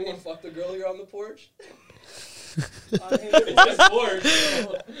 Has anyone fucked a girl here on the porch? It's It's porch.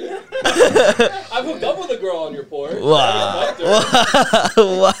 I've hooked up with a girl on your porch. Wow. I haven't fucked her.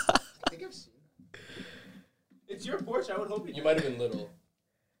 Wow. I think I've seen It's your porch. I would hope You might have been little.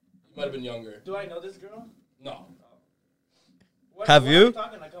 You might have been younger. Do I know this girl? No. What, Have what you? Are you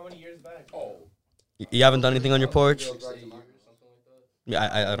talking like how many years back? Oh. You haven't done anything on your porch? Girl, say a year or something like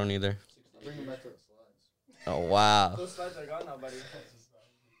that. Yeah, I don't either. Bring him back to the slides. Oh wow. Those slides are gone now, buddy.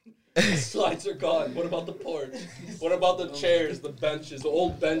 Slides are gone. What about the porch? What about the chairs, the benches, the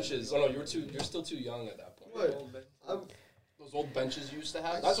old benches? Oh no, you're still too young at that point. What? I'm- Those old benches you used to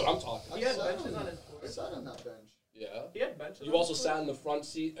have? That's what I'm talking He about. had benches on his I porch. sat on that bench. Yeah. He had benches. You on also his sat in the front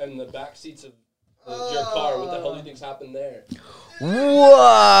seat and the back seats of your car. What the hell do you think's happened there?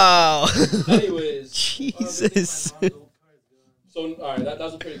 Wow. Anyways, Jesus. so alright, that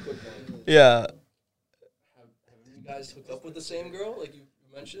was a pretty quick one. Yeah. Have you guys hooked up with the same girl? Like you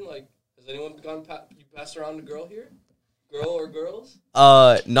mentioned, like has anyone you passed around a girl here? Girl or girls?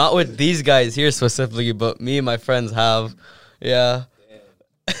 Not with these guys here specifically, but me and my friends have. Yeah.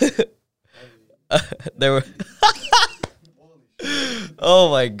 Damn. There were. Oh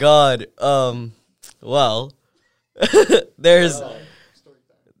my god. Well, there's Oh.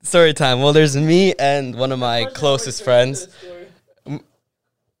 story time. Well, there's me and one of my closest friends.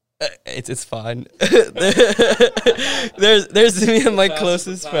 It's fine. there's me and my The past is the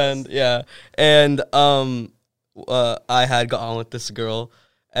closest past. friend. Yeah, and I had got on with this girl,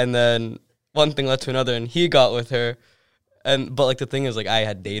 and then one thing led to another, and he got with her, but like the thing is like I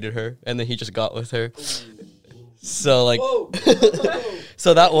had dated her, and then he just got with her. So like, Whoa.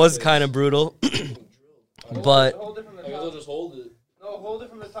 so that was kind of brutal. But Hold it from the I guess I'll top. just hold it. No, hold it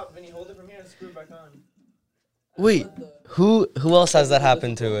from the top, Vinny. Hold it from here and screw it back on. wait, who else has that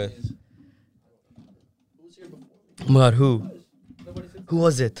happened to with? Who was here before me? Oh my god, who? Nobody said Who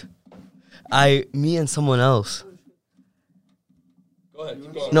was it? Me and someone else. Go ahead.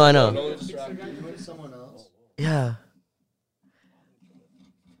 Keep going. No, I know. No one's distracted. You and someone else? Yeah.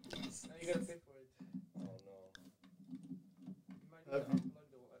 Now you gotta pay for it. Oh no. You might need to unplug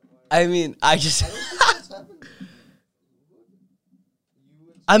the wire. I mean, I just. What's happened?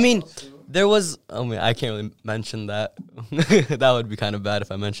 You and I mean, someone else too? there was. I mean, I can't really mention that. That would be kind of bad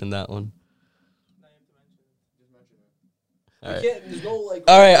if I mentioned that one. Now you have to mention it. Just mention it. All right. There's no like.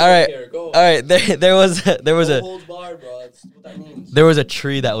 All right. Here, go. All right. There was No a holds barred, bro. That's what that means. there was a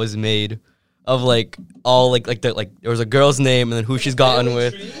tree that was made of like all like there was a girl's name and then who she's gotten Family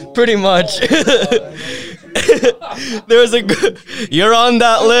with. tree? Pretty much. Oh, There was you're on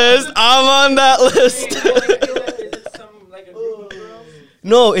that list. I'm on that Is list. it some like a group of girls?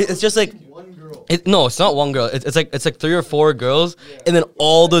 No, it's just like One girl. no, it's not one girl. It's like 3 or 4 girls, and then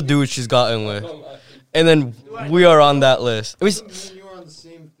all the dudes she's gotten with, Come on. and then we are on that list. It was, Me and you are on the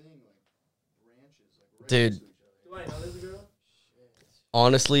same thing, like branches, like right Dude. next to each other. Do I know this girl?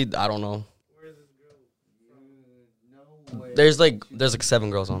 honestly, I don't know. Where is this girl? No way. There's like 7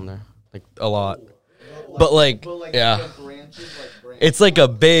 girls on there, like a lot. But But like, yeah, the branches, like branches. it's like a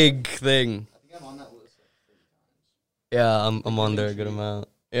big thing. I think I'm on that list like 3 times. Yeah, I'm on there a good amount.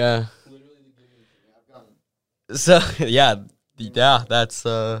 Yeah. Literally the giving tree. Yeah, I've gotten. So yeah, that's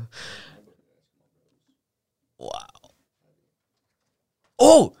wow.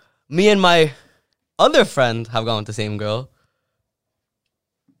 Oh, me and my other friend have gone with the same girl.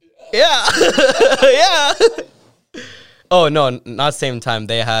 Yeah, yeah. Oh no, not same time.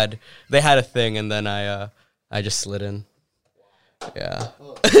 They had a thing, and then I just slid in. Yeah,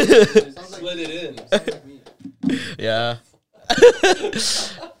 Oh, Slid it in. sounds like me. yeah.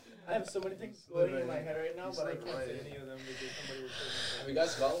 I have so many things going in my head right now, but I can't say any of them because somebody will kill Have me. you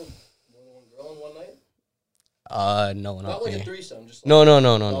guys gone with more than one girl in one night? No, Not not like a me. threesome, just like No, no,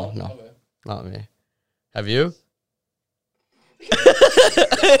 No? Okay. not me. Have you? Shit.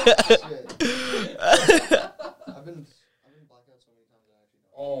 I've been blacked out so many times I actually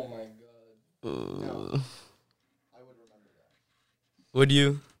don't. Oh my god. I would remember that. Would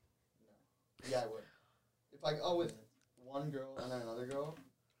you? Yeah, I would. If I go with one girl and then another girl,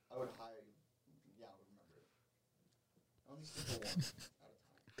 I would hide. Yeah, I would remember it. I only stick to one at a time.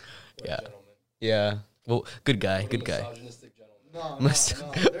 What Yeah. a gentleman. Yeah. Well, good guy, What a good guy. misogynistic gentleman. No, Mis-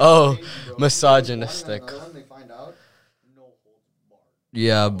 no. They're oh, crazy, bro. misogynistic. One and another one, they find out, no holds barred.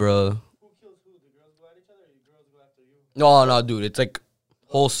 Yeah, bro. Who kills who? The girls go at each other or the girls go after you? No, no, dude. It's like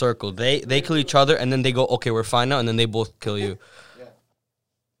whole circle. They kill each other, and then they go, okay, we're fine now, and then they both kill you. Yeah.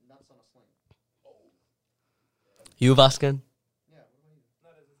 Nuts on a sling. You, Vaskin? Yeah, what about you?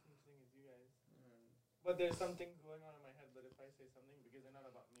 Not as interesting as you guys. But there's some things going on in my head. But if I say something, because they're not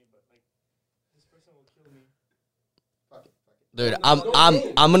about me, but like this person will kill me. Fuck it, fuck it. Dude, No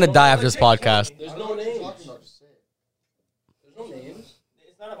names. I'm gonna die after this Don't podcast. There's I no don't know what you're names. talking about, just say it. There's no names.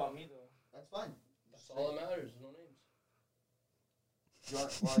 It's not about me though. That's fine. That's all that matters. No names.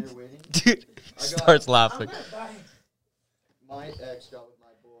 While you're waiting, Dude, I he got- starts I'm laughing. gonna die. my ex got with my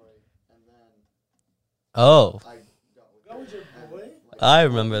boy, and then Oh, I got with Got her. with your And, boy? like, I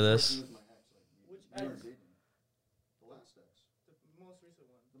remember working this. with my ex, like, Which we weren't ex? dating. The last ex. The most recent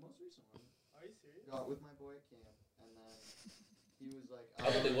one. The most recent one. Are you serious? Got with my boy at camp, and then he was like, I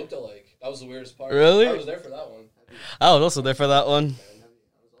thought they looked alike. That was the weirdest part. Really? I was there for that one. heavy, I was also there for that one. heavy.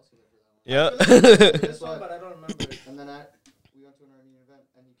 I was also there for that one. Yeah. This one, but I don't remember it. And then we went to an Armenian event,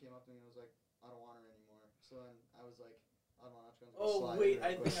 and he came up to me and was like, I don't want her anymore. So then I was like, I don't know, I'm just gonna Oh slide wait, her I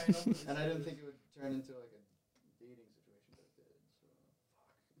real think quick. I know. who this And I didn't is. think it would turn into like a dating situation, but it did. So.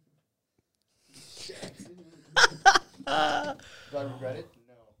 Do I regret it?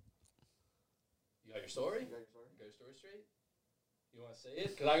 No. You got your story? You got your story? You got your story straight? You want to say it?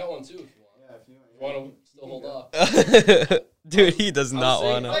 Because I got one too if you want. Yeah, if you You want to still hold off? Dude, he does not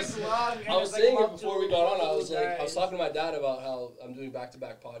saying- wanna. It's like long, and I was it's like saying it up before to we got on. I multiple was like, I was guys. talking to my dad about how I'm doing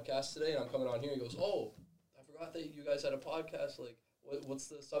back-to-back podcasts today, and I'm coming on here. He goes, "Oh, I forgot that you guys had a podcast. Like, what's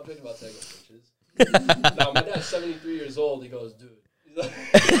the subject about today?" I go, "Bitches." Now my dad's 73 years old. He goes, "Dude."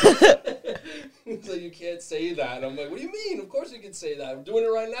 He's like, "You can't say that." And I'm like, "What do you mean? Of course you can say that. I'm doing it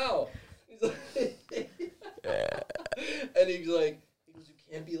right now." He's like, and he's like, "You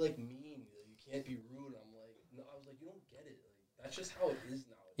can't be like mean. You can't be rude." I'm like, "No." I was like, "You don't get it. Like, that's just how it is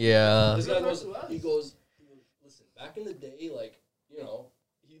now." Yeah. This guy Talk goes, to us. he goes, listen, back in the day, like, you know,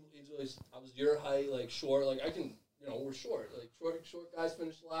 he's always, I was your height, like, short, like, I can, you know, we're short, like, short guys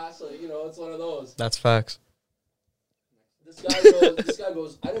finish last, like, you know, it's one of those. That's facts. This guy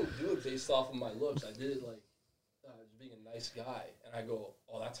goes, I didn't do it based off of my looks, I did it, like, being a nice guy, and I go,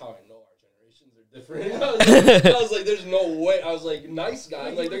 oh, that's how I know our generations are different. I was like, there's no way, I was like, nice guy,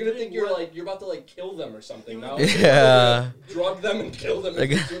 I'm like, they're gonna think you're, like, you're about to, like, kill them or something now. Yeah. Drug them and kill them if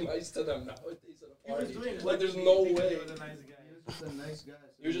you're too nice to them nowadays at a He was party. doing Like, what there's he no because way. He was a nice guy. He was just a nice guy. So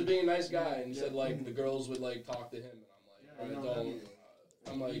He was just being a nice guy, and he Yeah. said like the girls would like talk to him, and I'm like, Yeah, I I know, don't. that'd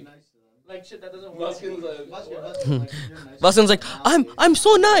I'm Be like, nice to them. Like shit, that doesn't work. Muskin's like, Vasquez, what? Vasquez, like, you're nice Vasquez to like, them I'm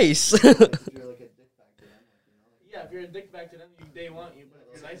so nice. Like, if you're like a dick back to them, like, you know, like, Yeah, if you're a dick back to them, they want you. But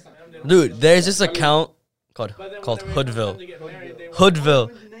if you're nice to them, they don't Dude, want you. there's this account But then called whenever it comes time Hoodville. to get married, they want, Hoodville.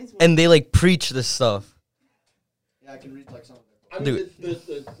 "Oh, you're the nice one." And they like preach this stuff. yeah, I can read like some of I it. mean, Dude.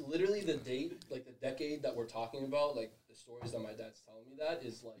 the literally the date, like the decade that we're talking about, like the stories that my dad's telling me that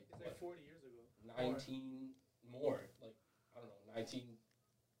is like, It's like 40 years ago. 19 more, like I don't know,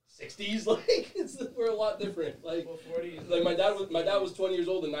 1960s. Like we're a lot different. Like Well, 40 is like my dad was 20 years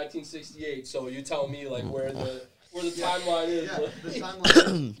old in 1968. So you tell me like where the timeline is. Yeah, like- the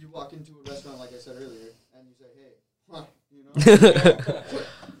timeline. You walk into a restaurant, like I said earlier, and you say, "Hey, huh," you know.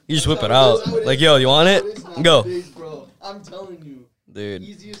 You just whip it That's out. how it Like, is. yo, you want That's how is it? Go. nowadays, bro. I'm telling you, Dude.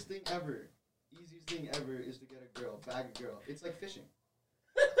 easiest thing ever. Easiest thing ever is to get a girl, bag a girl. It's like fishing.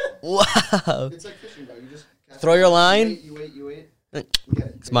 Wow. It's like fishing, bro. You just cast Throw it your out, line. You wait. You get it.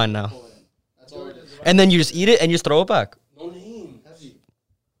 It's mine now. Pull it in. That's all it is. And then you just eat it and you just throw it back. No names. Heavy.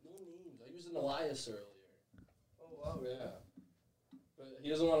 No names. I used an Elias earlier. Oh, wow. Yeah. But he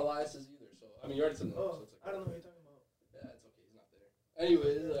doesn't want Elias's either, so I mean you already said no, Oh, so it's like I don't know what you're talking about. yeah, it's okay, he's not there.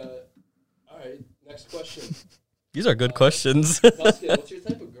 Anyways, alright, next question. These are good questions. Vasquez, what's your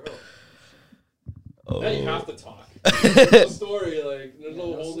type of girl? Now you have to talk. There's no story, like there's no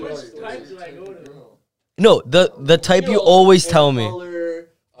older Which story. type do I go to? No, the type you know, always hair tell me. Color,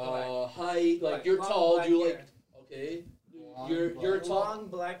 height, like you're long tall, black do you hair. like okay? Long You're black- tall. Long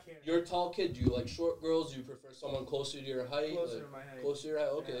black hair. You're a tall kid. Do you like short girls? Do you prefer someone closer to your height? Closer like, to my height. Closer to your height.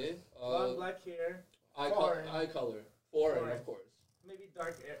 Okay. Long black hair. Eye foreign. color. Foreign, Foreign. of course. Maybe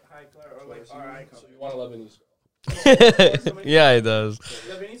dark high color or like So our eye So color. you want a Lebanese girl? Yeah, he does.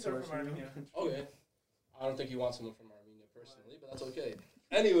 Lebanese or from Armenia? Okay. I don't think you want someone from Armenia personally, but that's okay.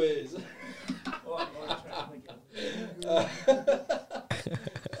 Anyways.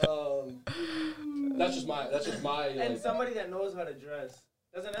 Oh, I'm That's just my And like, somebody that knows how to dress.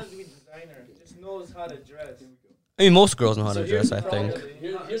 Doesn't have to be designer. Just knows how to dress. I mean, most girls know how So to here's dress, the I problem. think.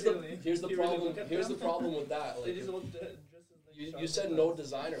 Here's the You really problem. look at Here's the them? problem with that. They Like, just look dresses like you shopping said clothes. no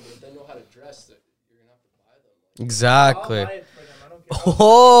designer, but if they know how to dress, you're gonna have to buy them. Like, Exactly. I'll buy it for them. I don't care.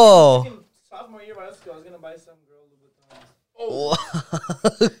 Oh. Freaking sophomore year of high school, I was gonna buy some girl Louboutin. oh,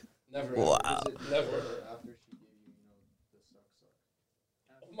 Wow. never. Wow. Never. After she gave you, the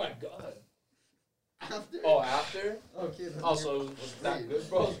suck. Oh my god. After? Oh, after? Okay. Then Also, was that Wait. good,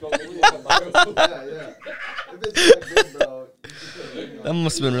 bro? It's going to be like a Yeah. If it's that good, bro, you should put a ring on That it.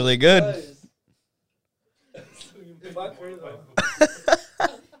 must have been really good. Nice. Fuck her though.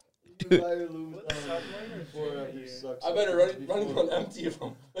 You buy your Louis What the Vuitton fuck, man? before or after Here. sucks. I better Before. running on empty if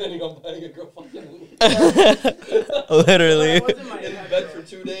I'm planning on buying a girl fucking Literally. That wasn't my in type, bed bro. for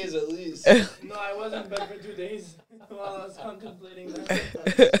 2 days at least. No, I wasn't in bed for 2 days while I was contemplating that.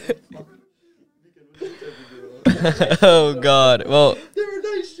 Beacon, what's your type of girl? Oh God. Well, They were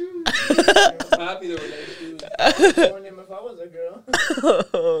nice shoes. I'm happy there were nice shoes. Warn him if I was a girl.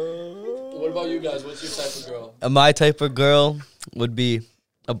 What about you guys? What's your type of girl? my type of girl would be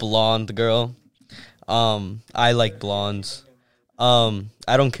a blonde girl. I like blondes. I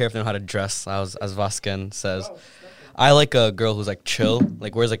don't care if they know how to dress. As Vasken says, Oh, I like a girl who's like chill,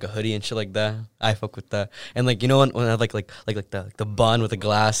 like wears like a hoodie and shit like that. I fuck with that. And like, you know, when I have like the bun with the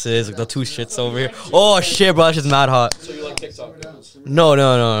glasses, like the two shits over here. Oh shit, bro, that shit's mad hot. So you like TikTok Simmer down, girls? simmer No.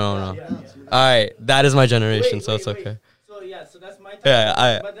 yeah, yeah. All right, that is my generation, Wait, so it's wait, okay. So yeah, so that's my type.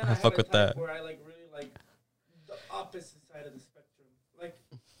 Yeah, but then I have fuck a with type that. Where I like really like the opposite side of the spectrum. Like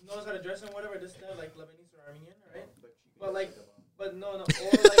knows how to dress and whatever. This stuff like Lebanese or Armenian, right? But like, but no, or like one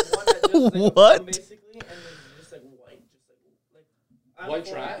that just like a What? bum, basically, and then just like white, I'm White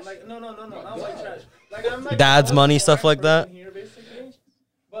for, trash? Like no, My not white God. trash. Like I'm like Dad's the most money, stuff foreign like that? person Here, basically.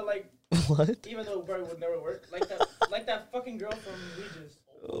 But like, What? even though it probably would never work, like that fucking girl from Regis.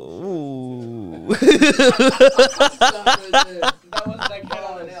 Ooh. That was like head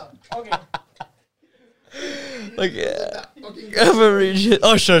on the nail. Okay. Like, average.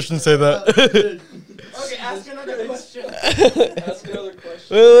 Oh, sure, I shouldn't say that. Okay, ask another question. Ask another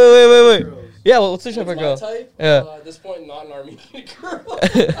question. Wait. Yeah, well, what's the type What's of my girl? type? Yeah. At this point, not an Armenian girl.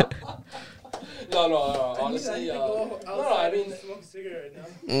 no. Honestly, I no. outside I and mean, smoke a cigarette now.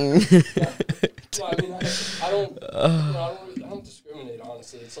 no, I mean, I don't. You know, I don't discriminate.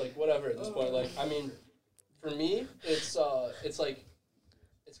 Honestly, it's like whatever at this point. Like, I mean, for me, it's like,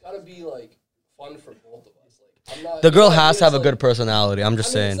 it's got to be like fun for both of us. Like, I'm not. The girl you know what I has mean? to have a It's good like- personality. I'm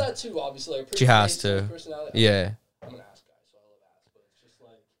just I mean, saying. it's that too, obviously. Like, She has pretty face, to. personality. Yeah. I'm an ass guy, so I love ass, but it's just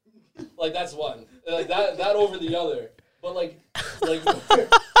like that's one. Like that over the other. But like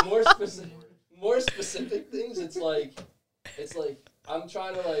more specific things, it's like I'm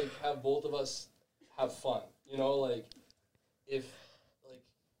trying to like have both of us have fun. You know, like if like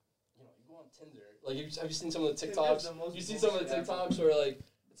you know, you go on Tinder. Like have you seen some of the Tinder's TikToks? the most You see some of the bullshit app. TikToks where like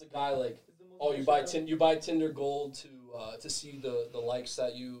it's a guy like, oh, you buy Tinder Gold to see the likes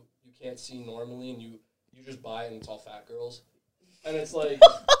that you can't see normally, and you just buy it and it's all fat girls, and it's like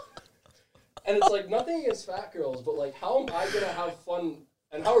nothing against fat girls, but like how am I gonna have fun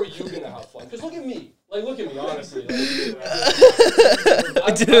and how are you gonna have fun? Because look at me, honestly, like,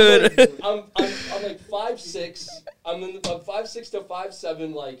 Dude. I'm like 5'6", I'm 5'6" to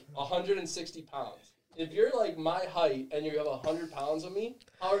 5'7", like 160 pounds. If you're like my height and you have 100 pounds of me,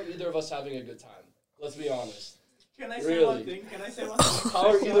 how are either of us having a good time? Let's be honest. Can I say Really? one thing? How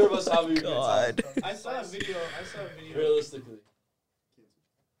are either of us having a good time? God. I saw a video. Realistically.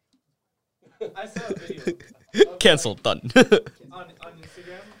 I saw a video. of, Cancelled. Done. on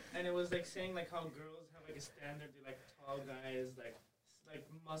Instagram, and it was like saying like how girls have like a standard. They're like tall guys, like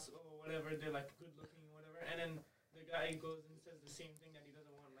muscle or whatever. They're like good looking or whatever. And then the guy goes and says the same thing, that he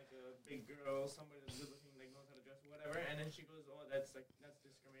doesn't want like a big girl, somebody that's good looking, like knows how to dress, whatever. And then she goes, oh, that's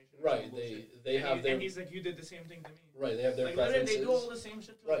discrimination. or Right. some bullshit. They have their and he's like, you did the same thing to me. right. They have their Like literally, preferences. they do all the same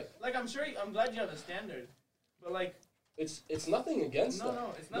shit. To Right. Like I'm glad you have a standard, but like It's nothing against them.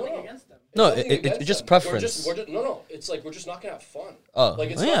 no, it's nothing No. against them. It's No, nothing it's against just them. preference. We're just no. It's like we're just not gonna have fun. Oh,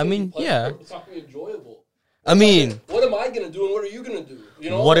 Like it's yeah, not I gonna mean, be pleasurable. yeah. It's not gonna be enjoyable. I mean, What am I gonna do and what are you gonna do? You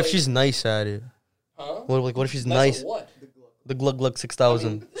know. what if like, she's nice at it? Huh? What if she's Nice nice? at what? The Glug I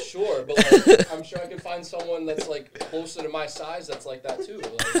 6000. mean, sure, but like, I'm sure I could find someone that's like closer to my size that's like that too.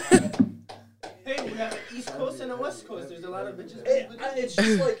 Like, Hey, we have an East Coast and a West Coast. There's a lot of bitches. it's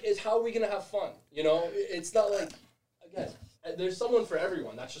just like, it's how are we gonna have fun? You know, it's not like, again, there's someone for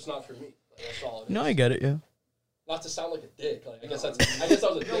everyone. That's just not for me. Like, that's all it is. No, I get it, yeah. Not to sound like a dick. Like I guess that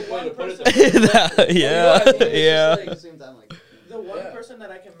was a dick way to put it. Yeah, But, you know what I mean? It's just yeah. like, At the same time, like, The one Yeah. person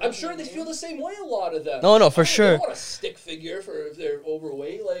that I can. I'm sure they feel the same way. A lot of them. No, for They sure. don't want a stick figure for if they're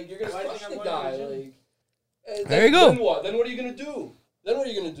overweight. Like you're gonna Why do you crush think the I'm guy. going to the Like There you go. Then what? Then what are you gonna do?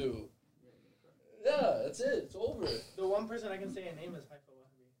 Yeah, that's it. It's over. The one person I can say a name is Haifa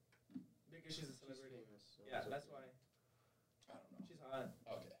Wahbi. Because she's a celebrity. Yeah, that's why. I don't know. She's hot.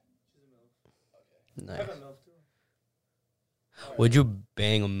 Okay. She's a MILF. I Nice. have a MILF too. Alright. Would you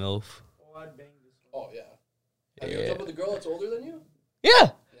bang a MILF? Oh, I'd bang this one. Oh yeah. Have you ever Yeah. talked with a girl that's older than you?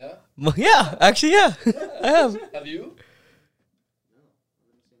 Yeah. Yeah. Yeah, actually, yeah, I have. Have you? No,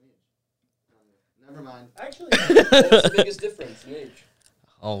 we're the same age. Never mind. Actually, What's the biggest difference in age?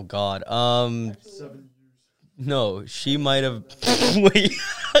 Oh God. 7 years. No, she might have. Wait.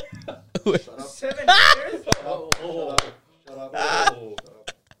 Wait. Shut up. 7 years? Shut up. Shut up. Oh.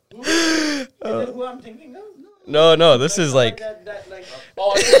 Is it who I'm thinking of? No, this is like. That,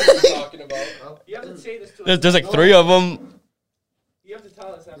 Oh, I know what you're talking about. you have to say this to us. There's like 3 of them. You have to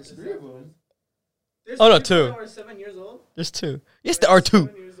tell us after There's this. 3 of them. There's Oh, no, people 2. that were 7 years old. There's 2. Yes, there are 2.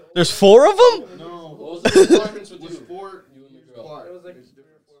 7 years old. There's 4 of them. No. What was the difference with It was you? 4 You and the years girl. apart. It was like There's 3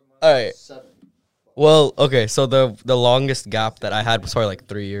 or 4 months. All right. 7. Well, okay. So the longest gap that I had was probably like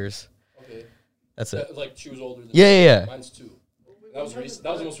 3 years. Okay. That's it. Like she was older than Yeah, you. yeah, yeah. Mine's 2. That was recent. That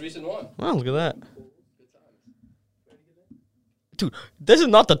was the most recent one. Wow, look at that, Good times. dude. This is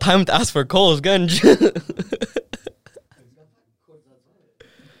not the time to ask for Cole's Ganj.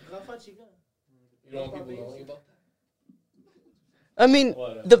 Gafa chica. You don't want people knowing about I mean,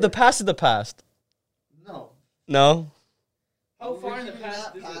 What? the past is the past. No. No. How We're far in the keeping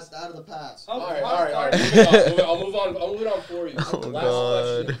past that is past it? out of the past. How Alright, far alright. is it? I'll move on for you. Oh, Last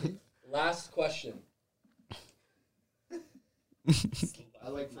God. question. Last question. I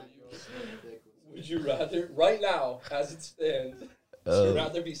like my girls. Would you rather, right now, as it stands, would you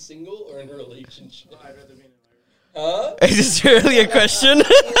rather be single or in a relationship? I'd rather be in a marriage. Huh? Is this really a question?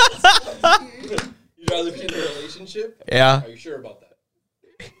 You'd rather be in a relationship? Yeah. Are you sure about that?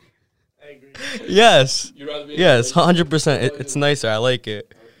 I agree. Yes. You'd rather be in a Yes. relationship? 100%. It's nicer. I like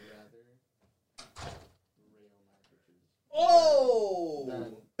it. Oh!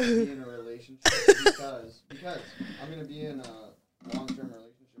 Than be in a relationship because I'm gonna be in a long-term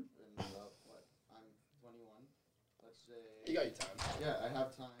relationship in about what I'm 21. Let's say You got your time. yeah, I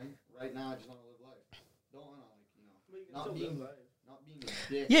have time right now. I just want to live life. Don't want to But you can not still being live life. not being a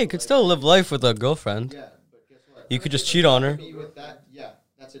dick. Yeah, you but, could like, still live life with a girlfriend. Yeah, but guess what? You could just cheat on her. Be with that. Yeah,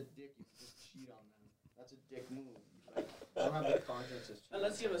 that's a dick. You could just cheat on them. That's a dick move. Like, I don't have the conscience. to cheat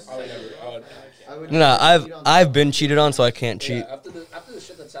Unless you have a I would second never- I would- girlfriend. I would No, never cheat on I've been cheated on, so I can't cheat. Yeah, after the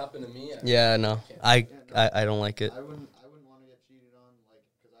shit that's happened to me, Yeah, no, I don't like it. I wouldn't want to get cheated on, like,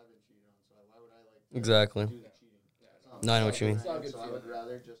 because I've been cheated on. So why would I like to Exactly. do the cheating? It's not- No, I know it's what you not mean. It's not a good so I would feeling.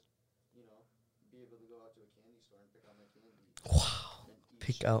 rather just, you know, be able to go out to a candy store and pick out my candy. Wow. and eat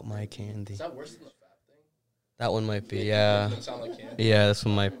Pick shit out and my eat. candy. Is that worse than the fat thing? That one might be. It Yeah. doesn't sound like candy. Yeah, this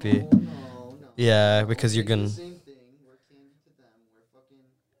one might be. No. Yeah, because you're It's the gonna. same thing. We're candy to them. We're fucking.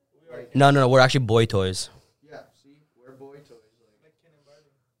 We are No, we're actually boy toys. Yeah. See, we're boy toys. Like, like Ken and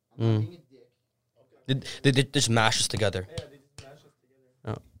Barbie. I'm not Mm. being a dick. They just mash us together. Yeah, they just mash us together.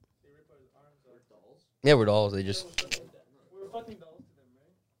 Oh. They rip our arms We're off. dolls. Yeah, we're dolls. They just. We were fucking dolls to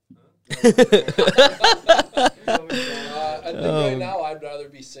them, right? I think right now I'd rather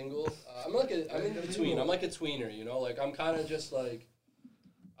be single. I'm in between. I'm like a tweener, you know. Like I'm kind of just like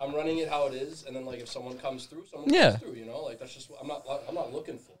I'm running it how it is, and then like if someone comes through, someone Yeah. comes through, you know. Like that's just what I'm not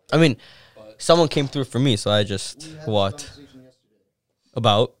looking for. I mean, But someone came through for me, so I just We had this what conversation yesterday.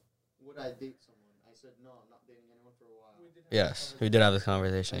 about? Would I date someone? I said no. I'm not dating anyone for a while. Yes, we did have this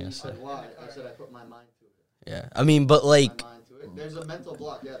conversation And you said yesterday. why? I said I put my mind to it. Yeah, I mean, but like, My mind to it. There's a mental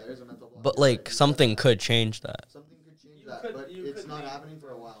block. Yeah, there is a mental block. but You're right, like you said something that. could change that. Something could change You that, could- but you it's could not be- happening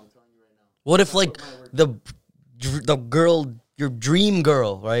for a while. I'm telling you right now. What if I like put my word to it. the girl, your dream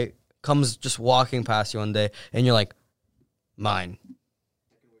girl, right, comes just walking past you one day, and you're like, mine.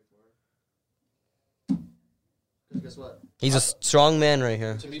 I can wait for her. 'Cause guess what? He's a strong man right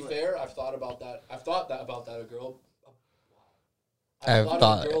here. to be fair, I've thought about that. I've thought that about that a girl. I've thought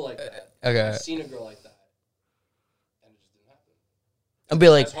thought- of a girl like that. Okay, I've seen a girl like that, and it just didn't happen. I'll be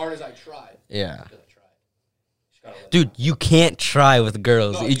like, As hard as I tried, yeah, because I tried. Just gotta let it dude, happen. you can't try with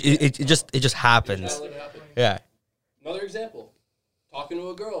girls. No, It just You just happens. gotta let it happen. Yeah. Another example, talking to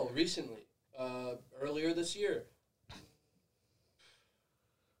a girl recently, earlier this year.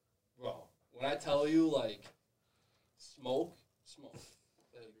 Bro, when I tell you, like, smoke,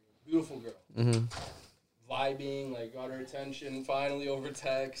 like, beautiful girl, Mm-hmm. vibing, like, got her attention, finally over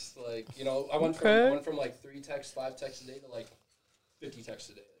text, like, you know, I went Okay. from like 3 texts, 5 texts a day to like 50 texts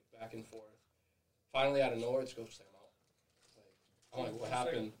a day, like, back and forth. Finally, out of nowhere, it's just like, I'm like, what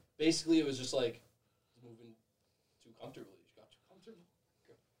happened? Basically, it was just like, moving too comfortably. She got too comfortable.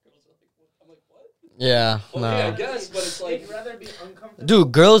 Girls are like, what? I'm like, what? Yeah. Okay, I No. guess, but it's like, They'd rather be uncomfortable.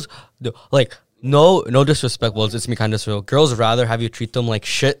 Dude, girls, like, no disrespect. Well, it's me kind of disrespect. Girls rather have you treat them like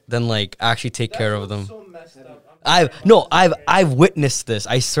shit than like actually take care of them. So messed up. I'm I've witnessed this.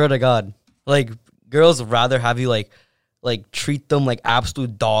 I swear to God, like girls rather have you like treat them like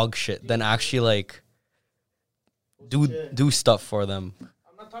absolute dog shit than actually like do stuff for them. I'm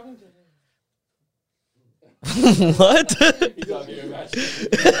not talking talking to him. What? He's out here matching.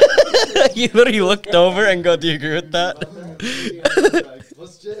 You literally looked over and go, do you agree with that?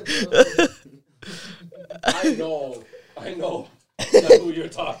 What's Jay, bro? I know that's who you're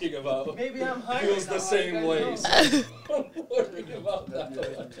talking about. Maybe I'm high. Feels right the now, same I way. don't know. I'm worried about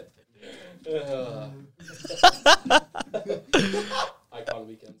that. Icon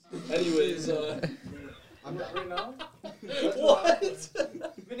weekends. Anyways, I'm Right done. now? what?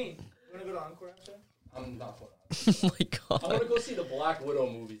 Vinny, you wanna go to Encore after? I'm not going Oh my I'm gonna god. go see the Black Widow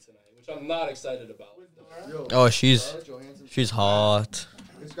movie tonight, which I'm not excited about. With Dora? Yo, Oh, she's Scarlett Johansson. hot.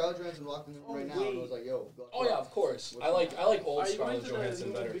 If Scarlett Johansson walked in the room right now and was like, "Yo." go Oh yeah, of course. I like old Are you Scarlett going to the Johansson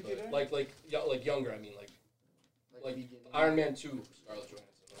new better, movie but theater? like younger. I mean, like beginning. Iron Man 2 Scarlett Johansson.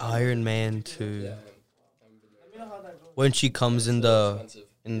 Iron Man Yeah, 2. man. Let me know how that goes. When she comes in So the expensive.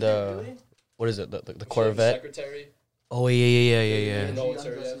 Really? what is it? The She had the Corvette. Secretary. Oh yeah. Yeah. She No, it's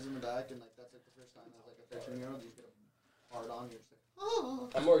her, undresses in the back, and like that's like the first time as like a 13-year-old you get a hard on. You're just like, oh.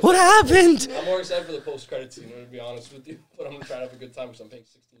 I'm more What excited- happened? I'm more excited for the post-credit scene, to be honest with you. But I'm gonna try to have a good time because I'm paying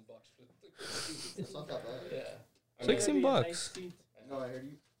 $16 for it. It's not that bad. Yeah. I Six- mean, $16 Maybe a bucks. nice seat. No, I heard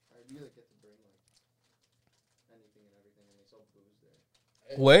you like get to bring like anything and everything, and they sell booze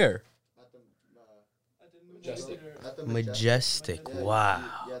there Where? at the At the new Majestic. theater. at the Majestic. Yeah,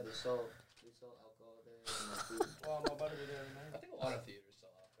 Wow. Yeah, they sell alcohol there and like food. Oh, I'm about to be there I tonight. think a lot of theaters sell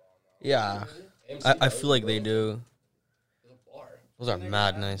alcohol now. Yeah. Really? AMC I does, feel like they bro. do. There's a bar. Those are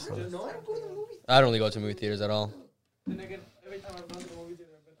mad nice. Just- No, I don't go to the movie. I don't really go to movie theaters at all. Then again, every time I've gone to the movie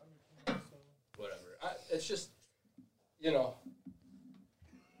theater, I've been under 20, so. Whatever. It's just, you know.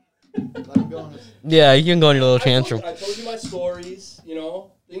 Let me be honest. Yeah, you can go on your little I told tantrum. you- I told you my stories. You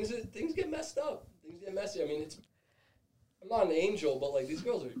know, things get messed up. Things get messy. I mean, I'm not an angel, but like these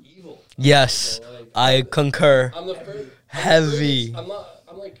girls are evil. Yes, So, like, I concur. I'm the first. Heavy. I'm not.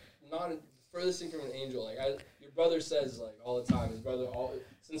 I'm like not furthest thing from an angel. Like your brother says like all the time. His brother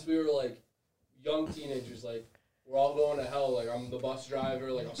since we were like young teenagers. Like we're all going to hell. Like I'm the bus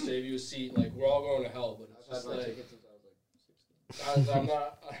driver. Like I'll save you a seat. Like we're all going to hell. But it's I've just had my like ticket since I was like 16. I'm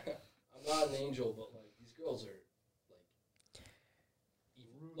not. I'm not an angel, but like these girls are like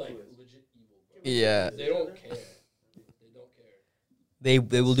evil, like legit evil. Bro. Yeah, They don't care. They don't care.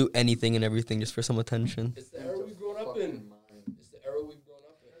 they will do anything and everything just for some attention. It's the era we've grown up Fucking in. mind. It's the era we've grown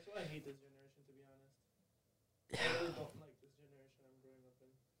up in. That's why I hate this generation, to be honest. I really don't like this generation I'm growing up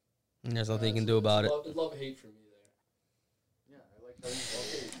in. There's nothing you can do about it. Love hate for me there. Yeah, I like how you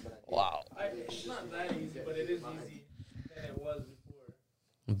love it, but I think Wow. It's not that easy, but it is easy than it was before.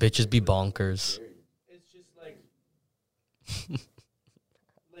 Bitches be bonkers. It's just like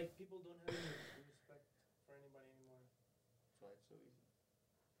people don't have any respect for anybody anymore.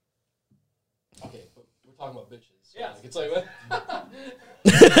 Okay, but we're talking about bitches. So Yeah. like, it's like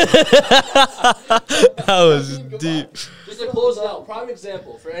That was deep. just to close it out. Prime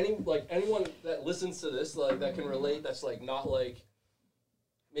example for anyone that listens to this that can relate. That's like not like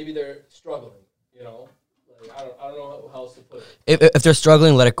maybe they're struggling. You know, like I don't know how else to put it. If they're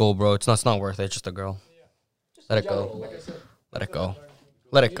struggling, let it go, bro. It's not worth it. It's just a girl. Just Let in it go. general, Like I like, said, Let it That's what go. I've learned.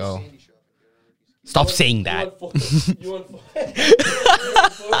 Let it go. Sandy shop and get another piece of Stop you saying want- that. You want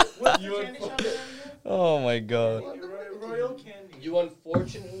What's you the want candy shop around here? Oh my god. Royal Candy. you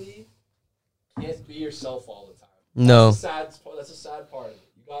unfortunately can't be yourself all the time. No. That's a sad part of it.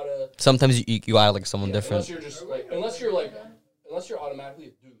 You gotta. Sometimes you act like someone different. Unless you're just like, unless you're automatically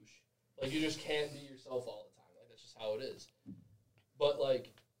a douche, like you just can't be yourself all the time. Like that's just how it is. But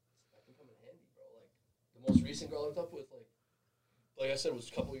like, that can come in handy, bro. Like the most recent girl I hooked up with, like I said, was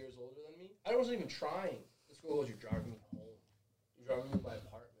a couple years older than me. I wasn't even trying. This girl goes, "You're driving me home. You're driving me to my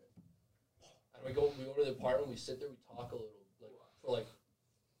apartment." And we go to the apartment. We sit there. We talk a little, like for like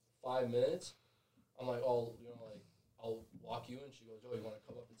 5 minutes. I'm like, oh, you know, like I'll walk you in. She goes, "Oh, you want to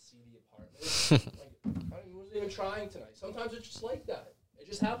come up and see the apartment?" Like, I wasn't even trying tonight. Sometimes it's just like that. It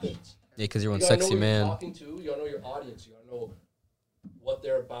just happens. Yeah, because you're one You gotta know sexy who you're man. talking to. You gotta know your audience. You gotta know what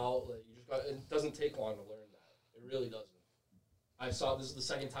they're about. Like you just got. It doesn't take long to learn that. It really doesn't. This is the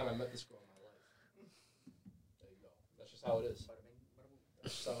second time I met this girl in my life. There you go. That's just how it is.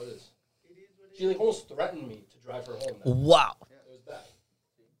 That's just how it is. She like almost threatened me to drive her home. Wow. It was bad.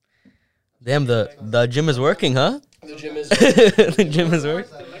 Damn, the gym is working, huh? The gym is. The gym is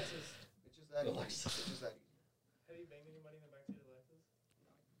working. The Lexus. It's just that easy. Lexus. It's just that easy. Have you banged anybody in the backseat of the Lexus?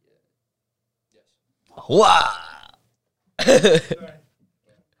 Yes. Wow. Sorry.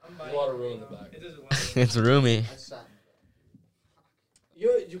 I'm There's a lot of room in the back. It is a lot of room. It's roomy. I sat.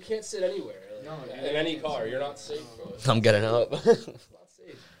 You can't sit anywhere. Like, No, in any car. You're not safe, bro. It's I'm getting up. not safe.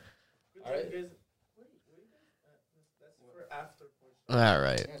 Good All right. thing, guys. Wait, that's for after porch. All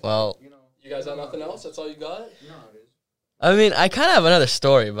right. Well, You know. You guys got nothing else? That's all you got? You know how it is. I mean, I kind of have another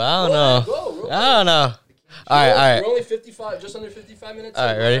story, but I don't know. Go, real I don't know. All right, all right. We're only 55, just under 55 minutes. All so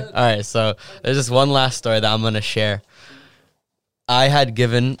right, go ready? ahead. All right, so there's this one last story that I'm gonna share. I had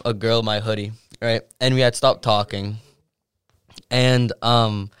given a girl my hoodie, right, and we had stopped talking, and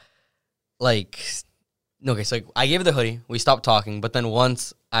like, okay, so like, I gave her the hoodie. We stopped talking, but then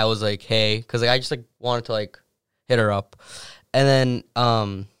once I was like, hey, because like I just like wanted to like hit her up, and then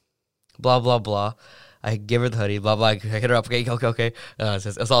blah blah blah. I give her the hoodie, blah blah. I hit her up. Okay.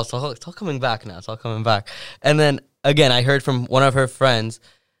 It's all coming back now. It's all coming back. And then again, I heard from one of her friends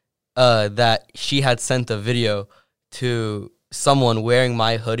that she had sent a video to someone wearing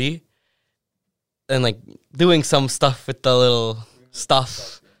my hoodie and like doing some stuff with the little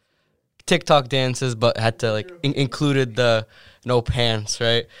stuff, TikTok dances, but had to like included the no pants,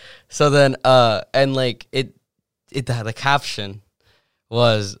 right? So then and like the caption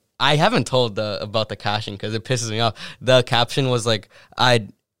was. I haven't told about the caption because it pisses me off. The caption was like,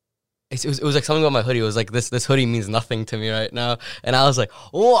 it was like something about my hoodie. It was like, this hoodie means nothing to me right now. And I was like,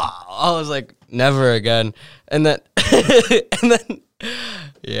 wow. I was like, never again. And then,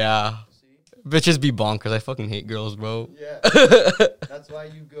 yeah. Bitches be bonkers. I fucking hate girls, bro. Yeah. That's why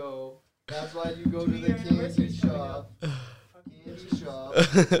you go to the candy shop. Turn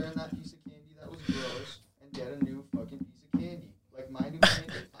that piece of candy that was gross and get a new fucking piece of candy. Like my new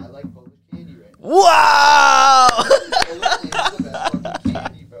candy. I like Polish candy right now. Wow. Polish candy's the best fucking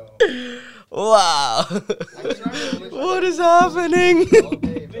candy, bro. Wow. I tried Polish What is candy happening? all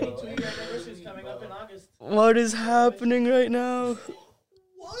day, bro. Vinny, 2-year anniversary is coming up in August. What is happening right now?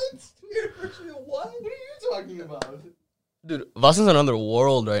 What? 2-year anniversary of what? What are you talking about? Dude, Vasan's in another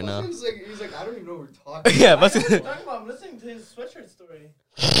world right now. He's like, I don't even know what we're talking Yeah, about. I know what Vasan. you're talking about. I'm listening to his sweatshirt story.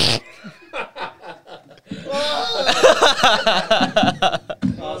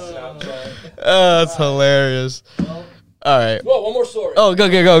 That's hilarious. Well, All right. Whoa, one more story. Oh, go.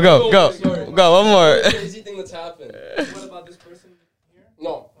 One more. Crazy thing that's happened. What about this person here?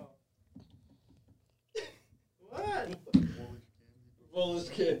 No. What? Polish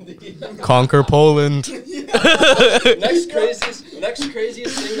candy. Conquer Poland. Next craziest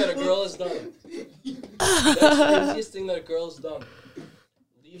thing that a girl has done. Next craziest thing that a girl has done.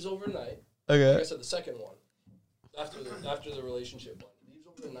 Leaves overnight. Like I Okay. said, the second one. After the relationship one. Leaves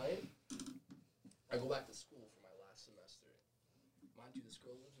overnight. I go back to school for my last semester. Mind you, this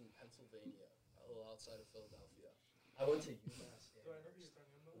girl lives in Pennsylvania, a little outside of Philadelphia. I went to UMass.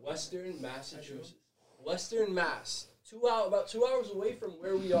 Western Massachusetts. Western Mass. About 2 hours away from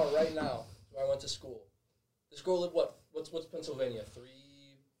where we are right now, where I went to school. This girl lived what's Pennsylvania?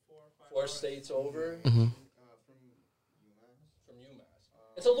 4 states over Mhm. from UMass.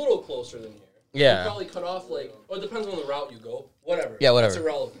 It's a little closer than here. Yeah. You probably cut off or it depends on the route you go. Whatever. Yeah, whatever. That's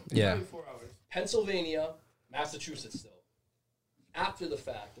irrelevant. Yeah. 4 hours. Pennsylvania, Massachusetts still. After the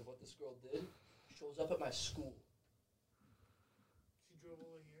fact of what this girl did, shows up at my school. She drove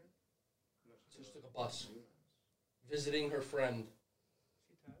over here. She just took a bus. Visiting her friend.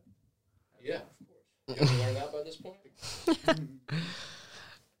 She tapped. Yeah, of course. You ever learn that by this point? I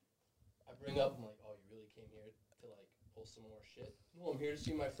bring up, I'm like, oh, you really came here to post some more shit? No, I'm here to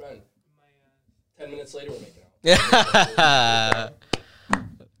see my friend. My 10 minutes later, we're making out. Yeah.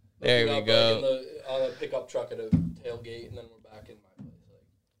 There Looking we up, go. on a pickup truck at a tailgate, and then we're back in my place.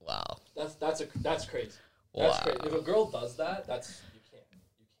 Wow. That's crazy. Wow. That's crazy. If a girl does that, you can't.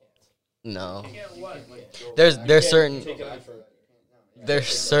 No. You can't what? There's You can't certain take it any further. there's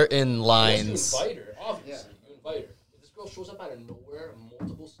certain You lines. invite her, obviously. You invite her. If this girl shows up out of nowhere,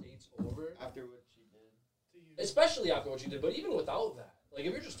 multiple states over, after what she did. especially after what she did, but even without that, if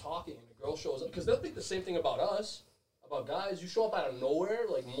you're just talking and a girl shows up, because they'll think the same thing about us, about guys. You show up out of nowhere,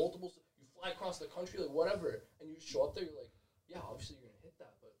 multiple, you fly across the country, whatever, and you show up there, you're like, yeah, obviously you're gonna hit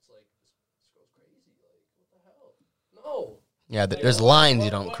that, but it's like this girl's crazy. What the hell? No. Yeah, there's lines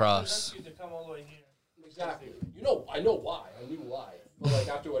you don't cross. You to come all the way here. Exactly. I know why. I knew why. But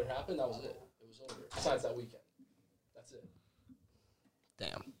after what happened, that was it. It was over. Besides that weekend. That's it.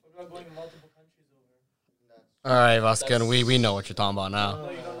 Damn. What about going multiple countries over? All right, Vasquez, we know what you're talking about now. No,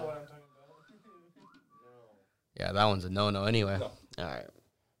 you don't know what I'm talking about. Yeah, that one's a no anyway. No. All right.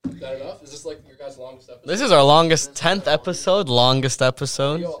 Is that enough? Is this your guys' longest episode? This is our longest 10th episode. Longest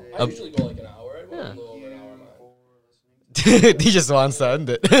episode. I usually go an hour. I went a little over an hour. He just wants to end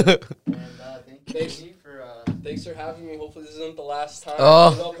it. And thank you for Thanks for having me. Hopefully this isn't the last time.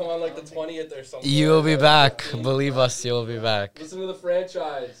 Oh. Maybe I'll come on the 20th or something. You will be back. Believe us, you'll be back. Listen to the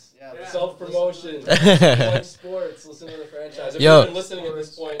franchise. Yeah. Yeah. Self promotion. Sports. Listen to the franchise. If Yo. you've been listening at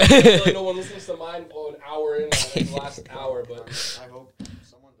this point, I feel like no one listens to mine for an hour in the last hour, but. I hope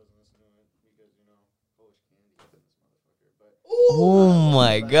someone doesn't listen to it because, you know, Polish candy up in this motherfucker. But Oh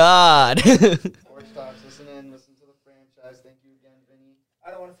my god. Sports Talks, listen to the franchise. Thank you again, Vinny.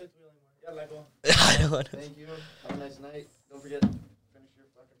 I don't want to fifth wheel anymore. Yeah, let go. I don't wanna- Thank you. Have a nice night. Don't forget, finish your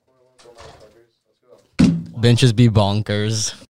fucking 4 motherfuckers. Let's go. Benches be bonkers.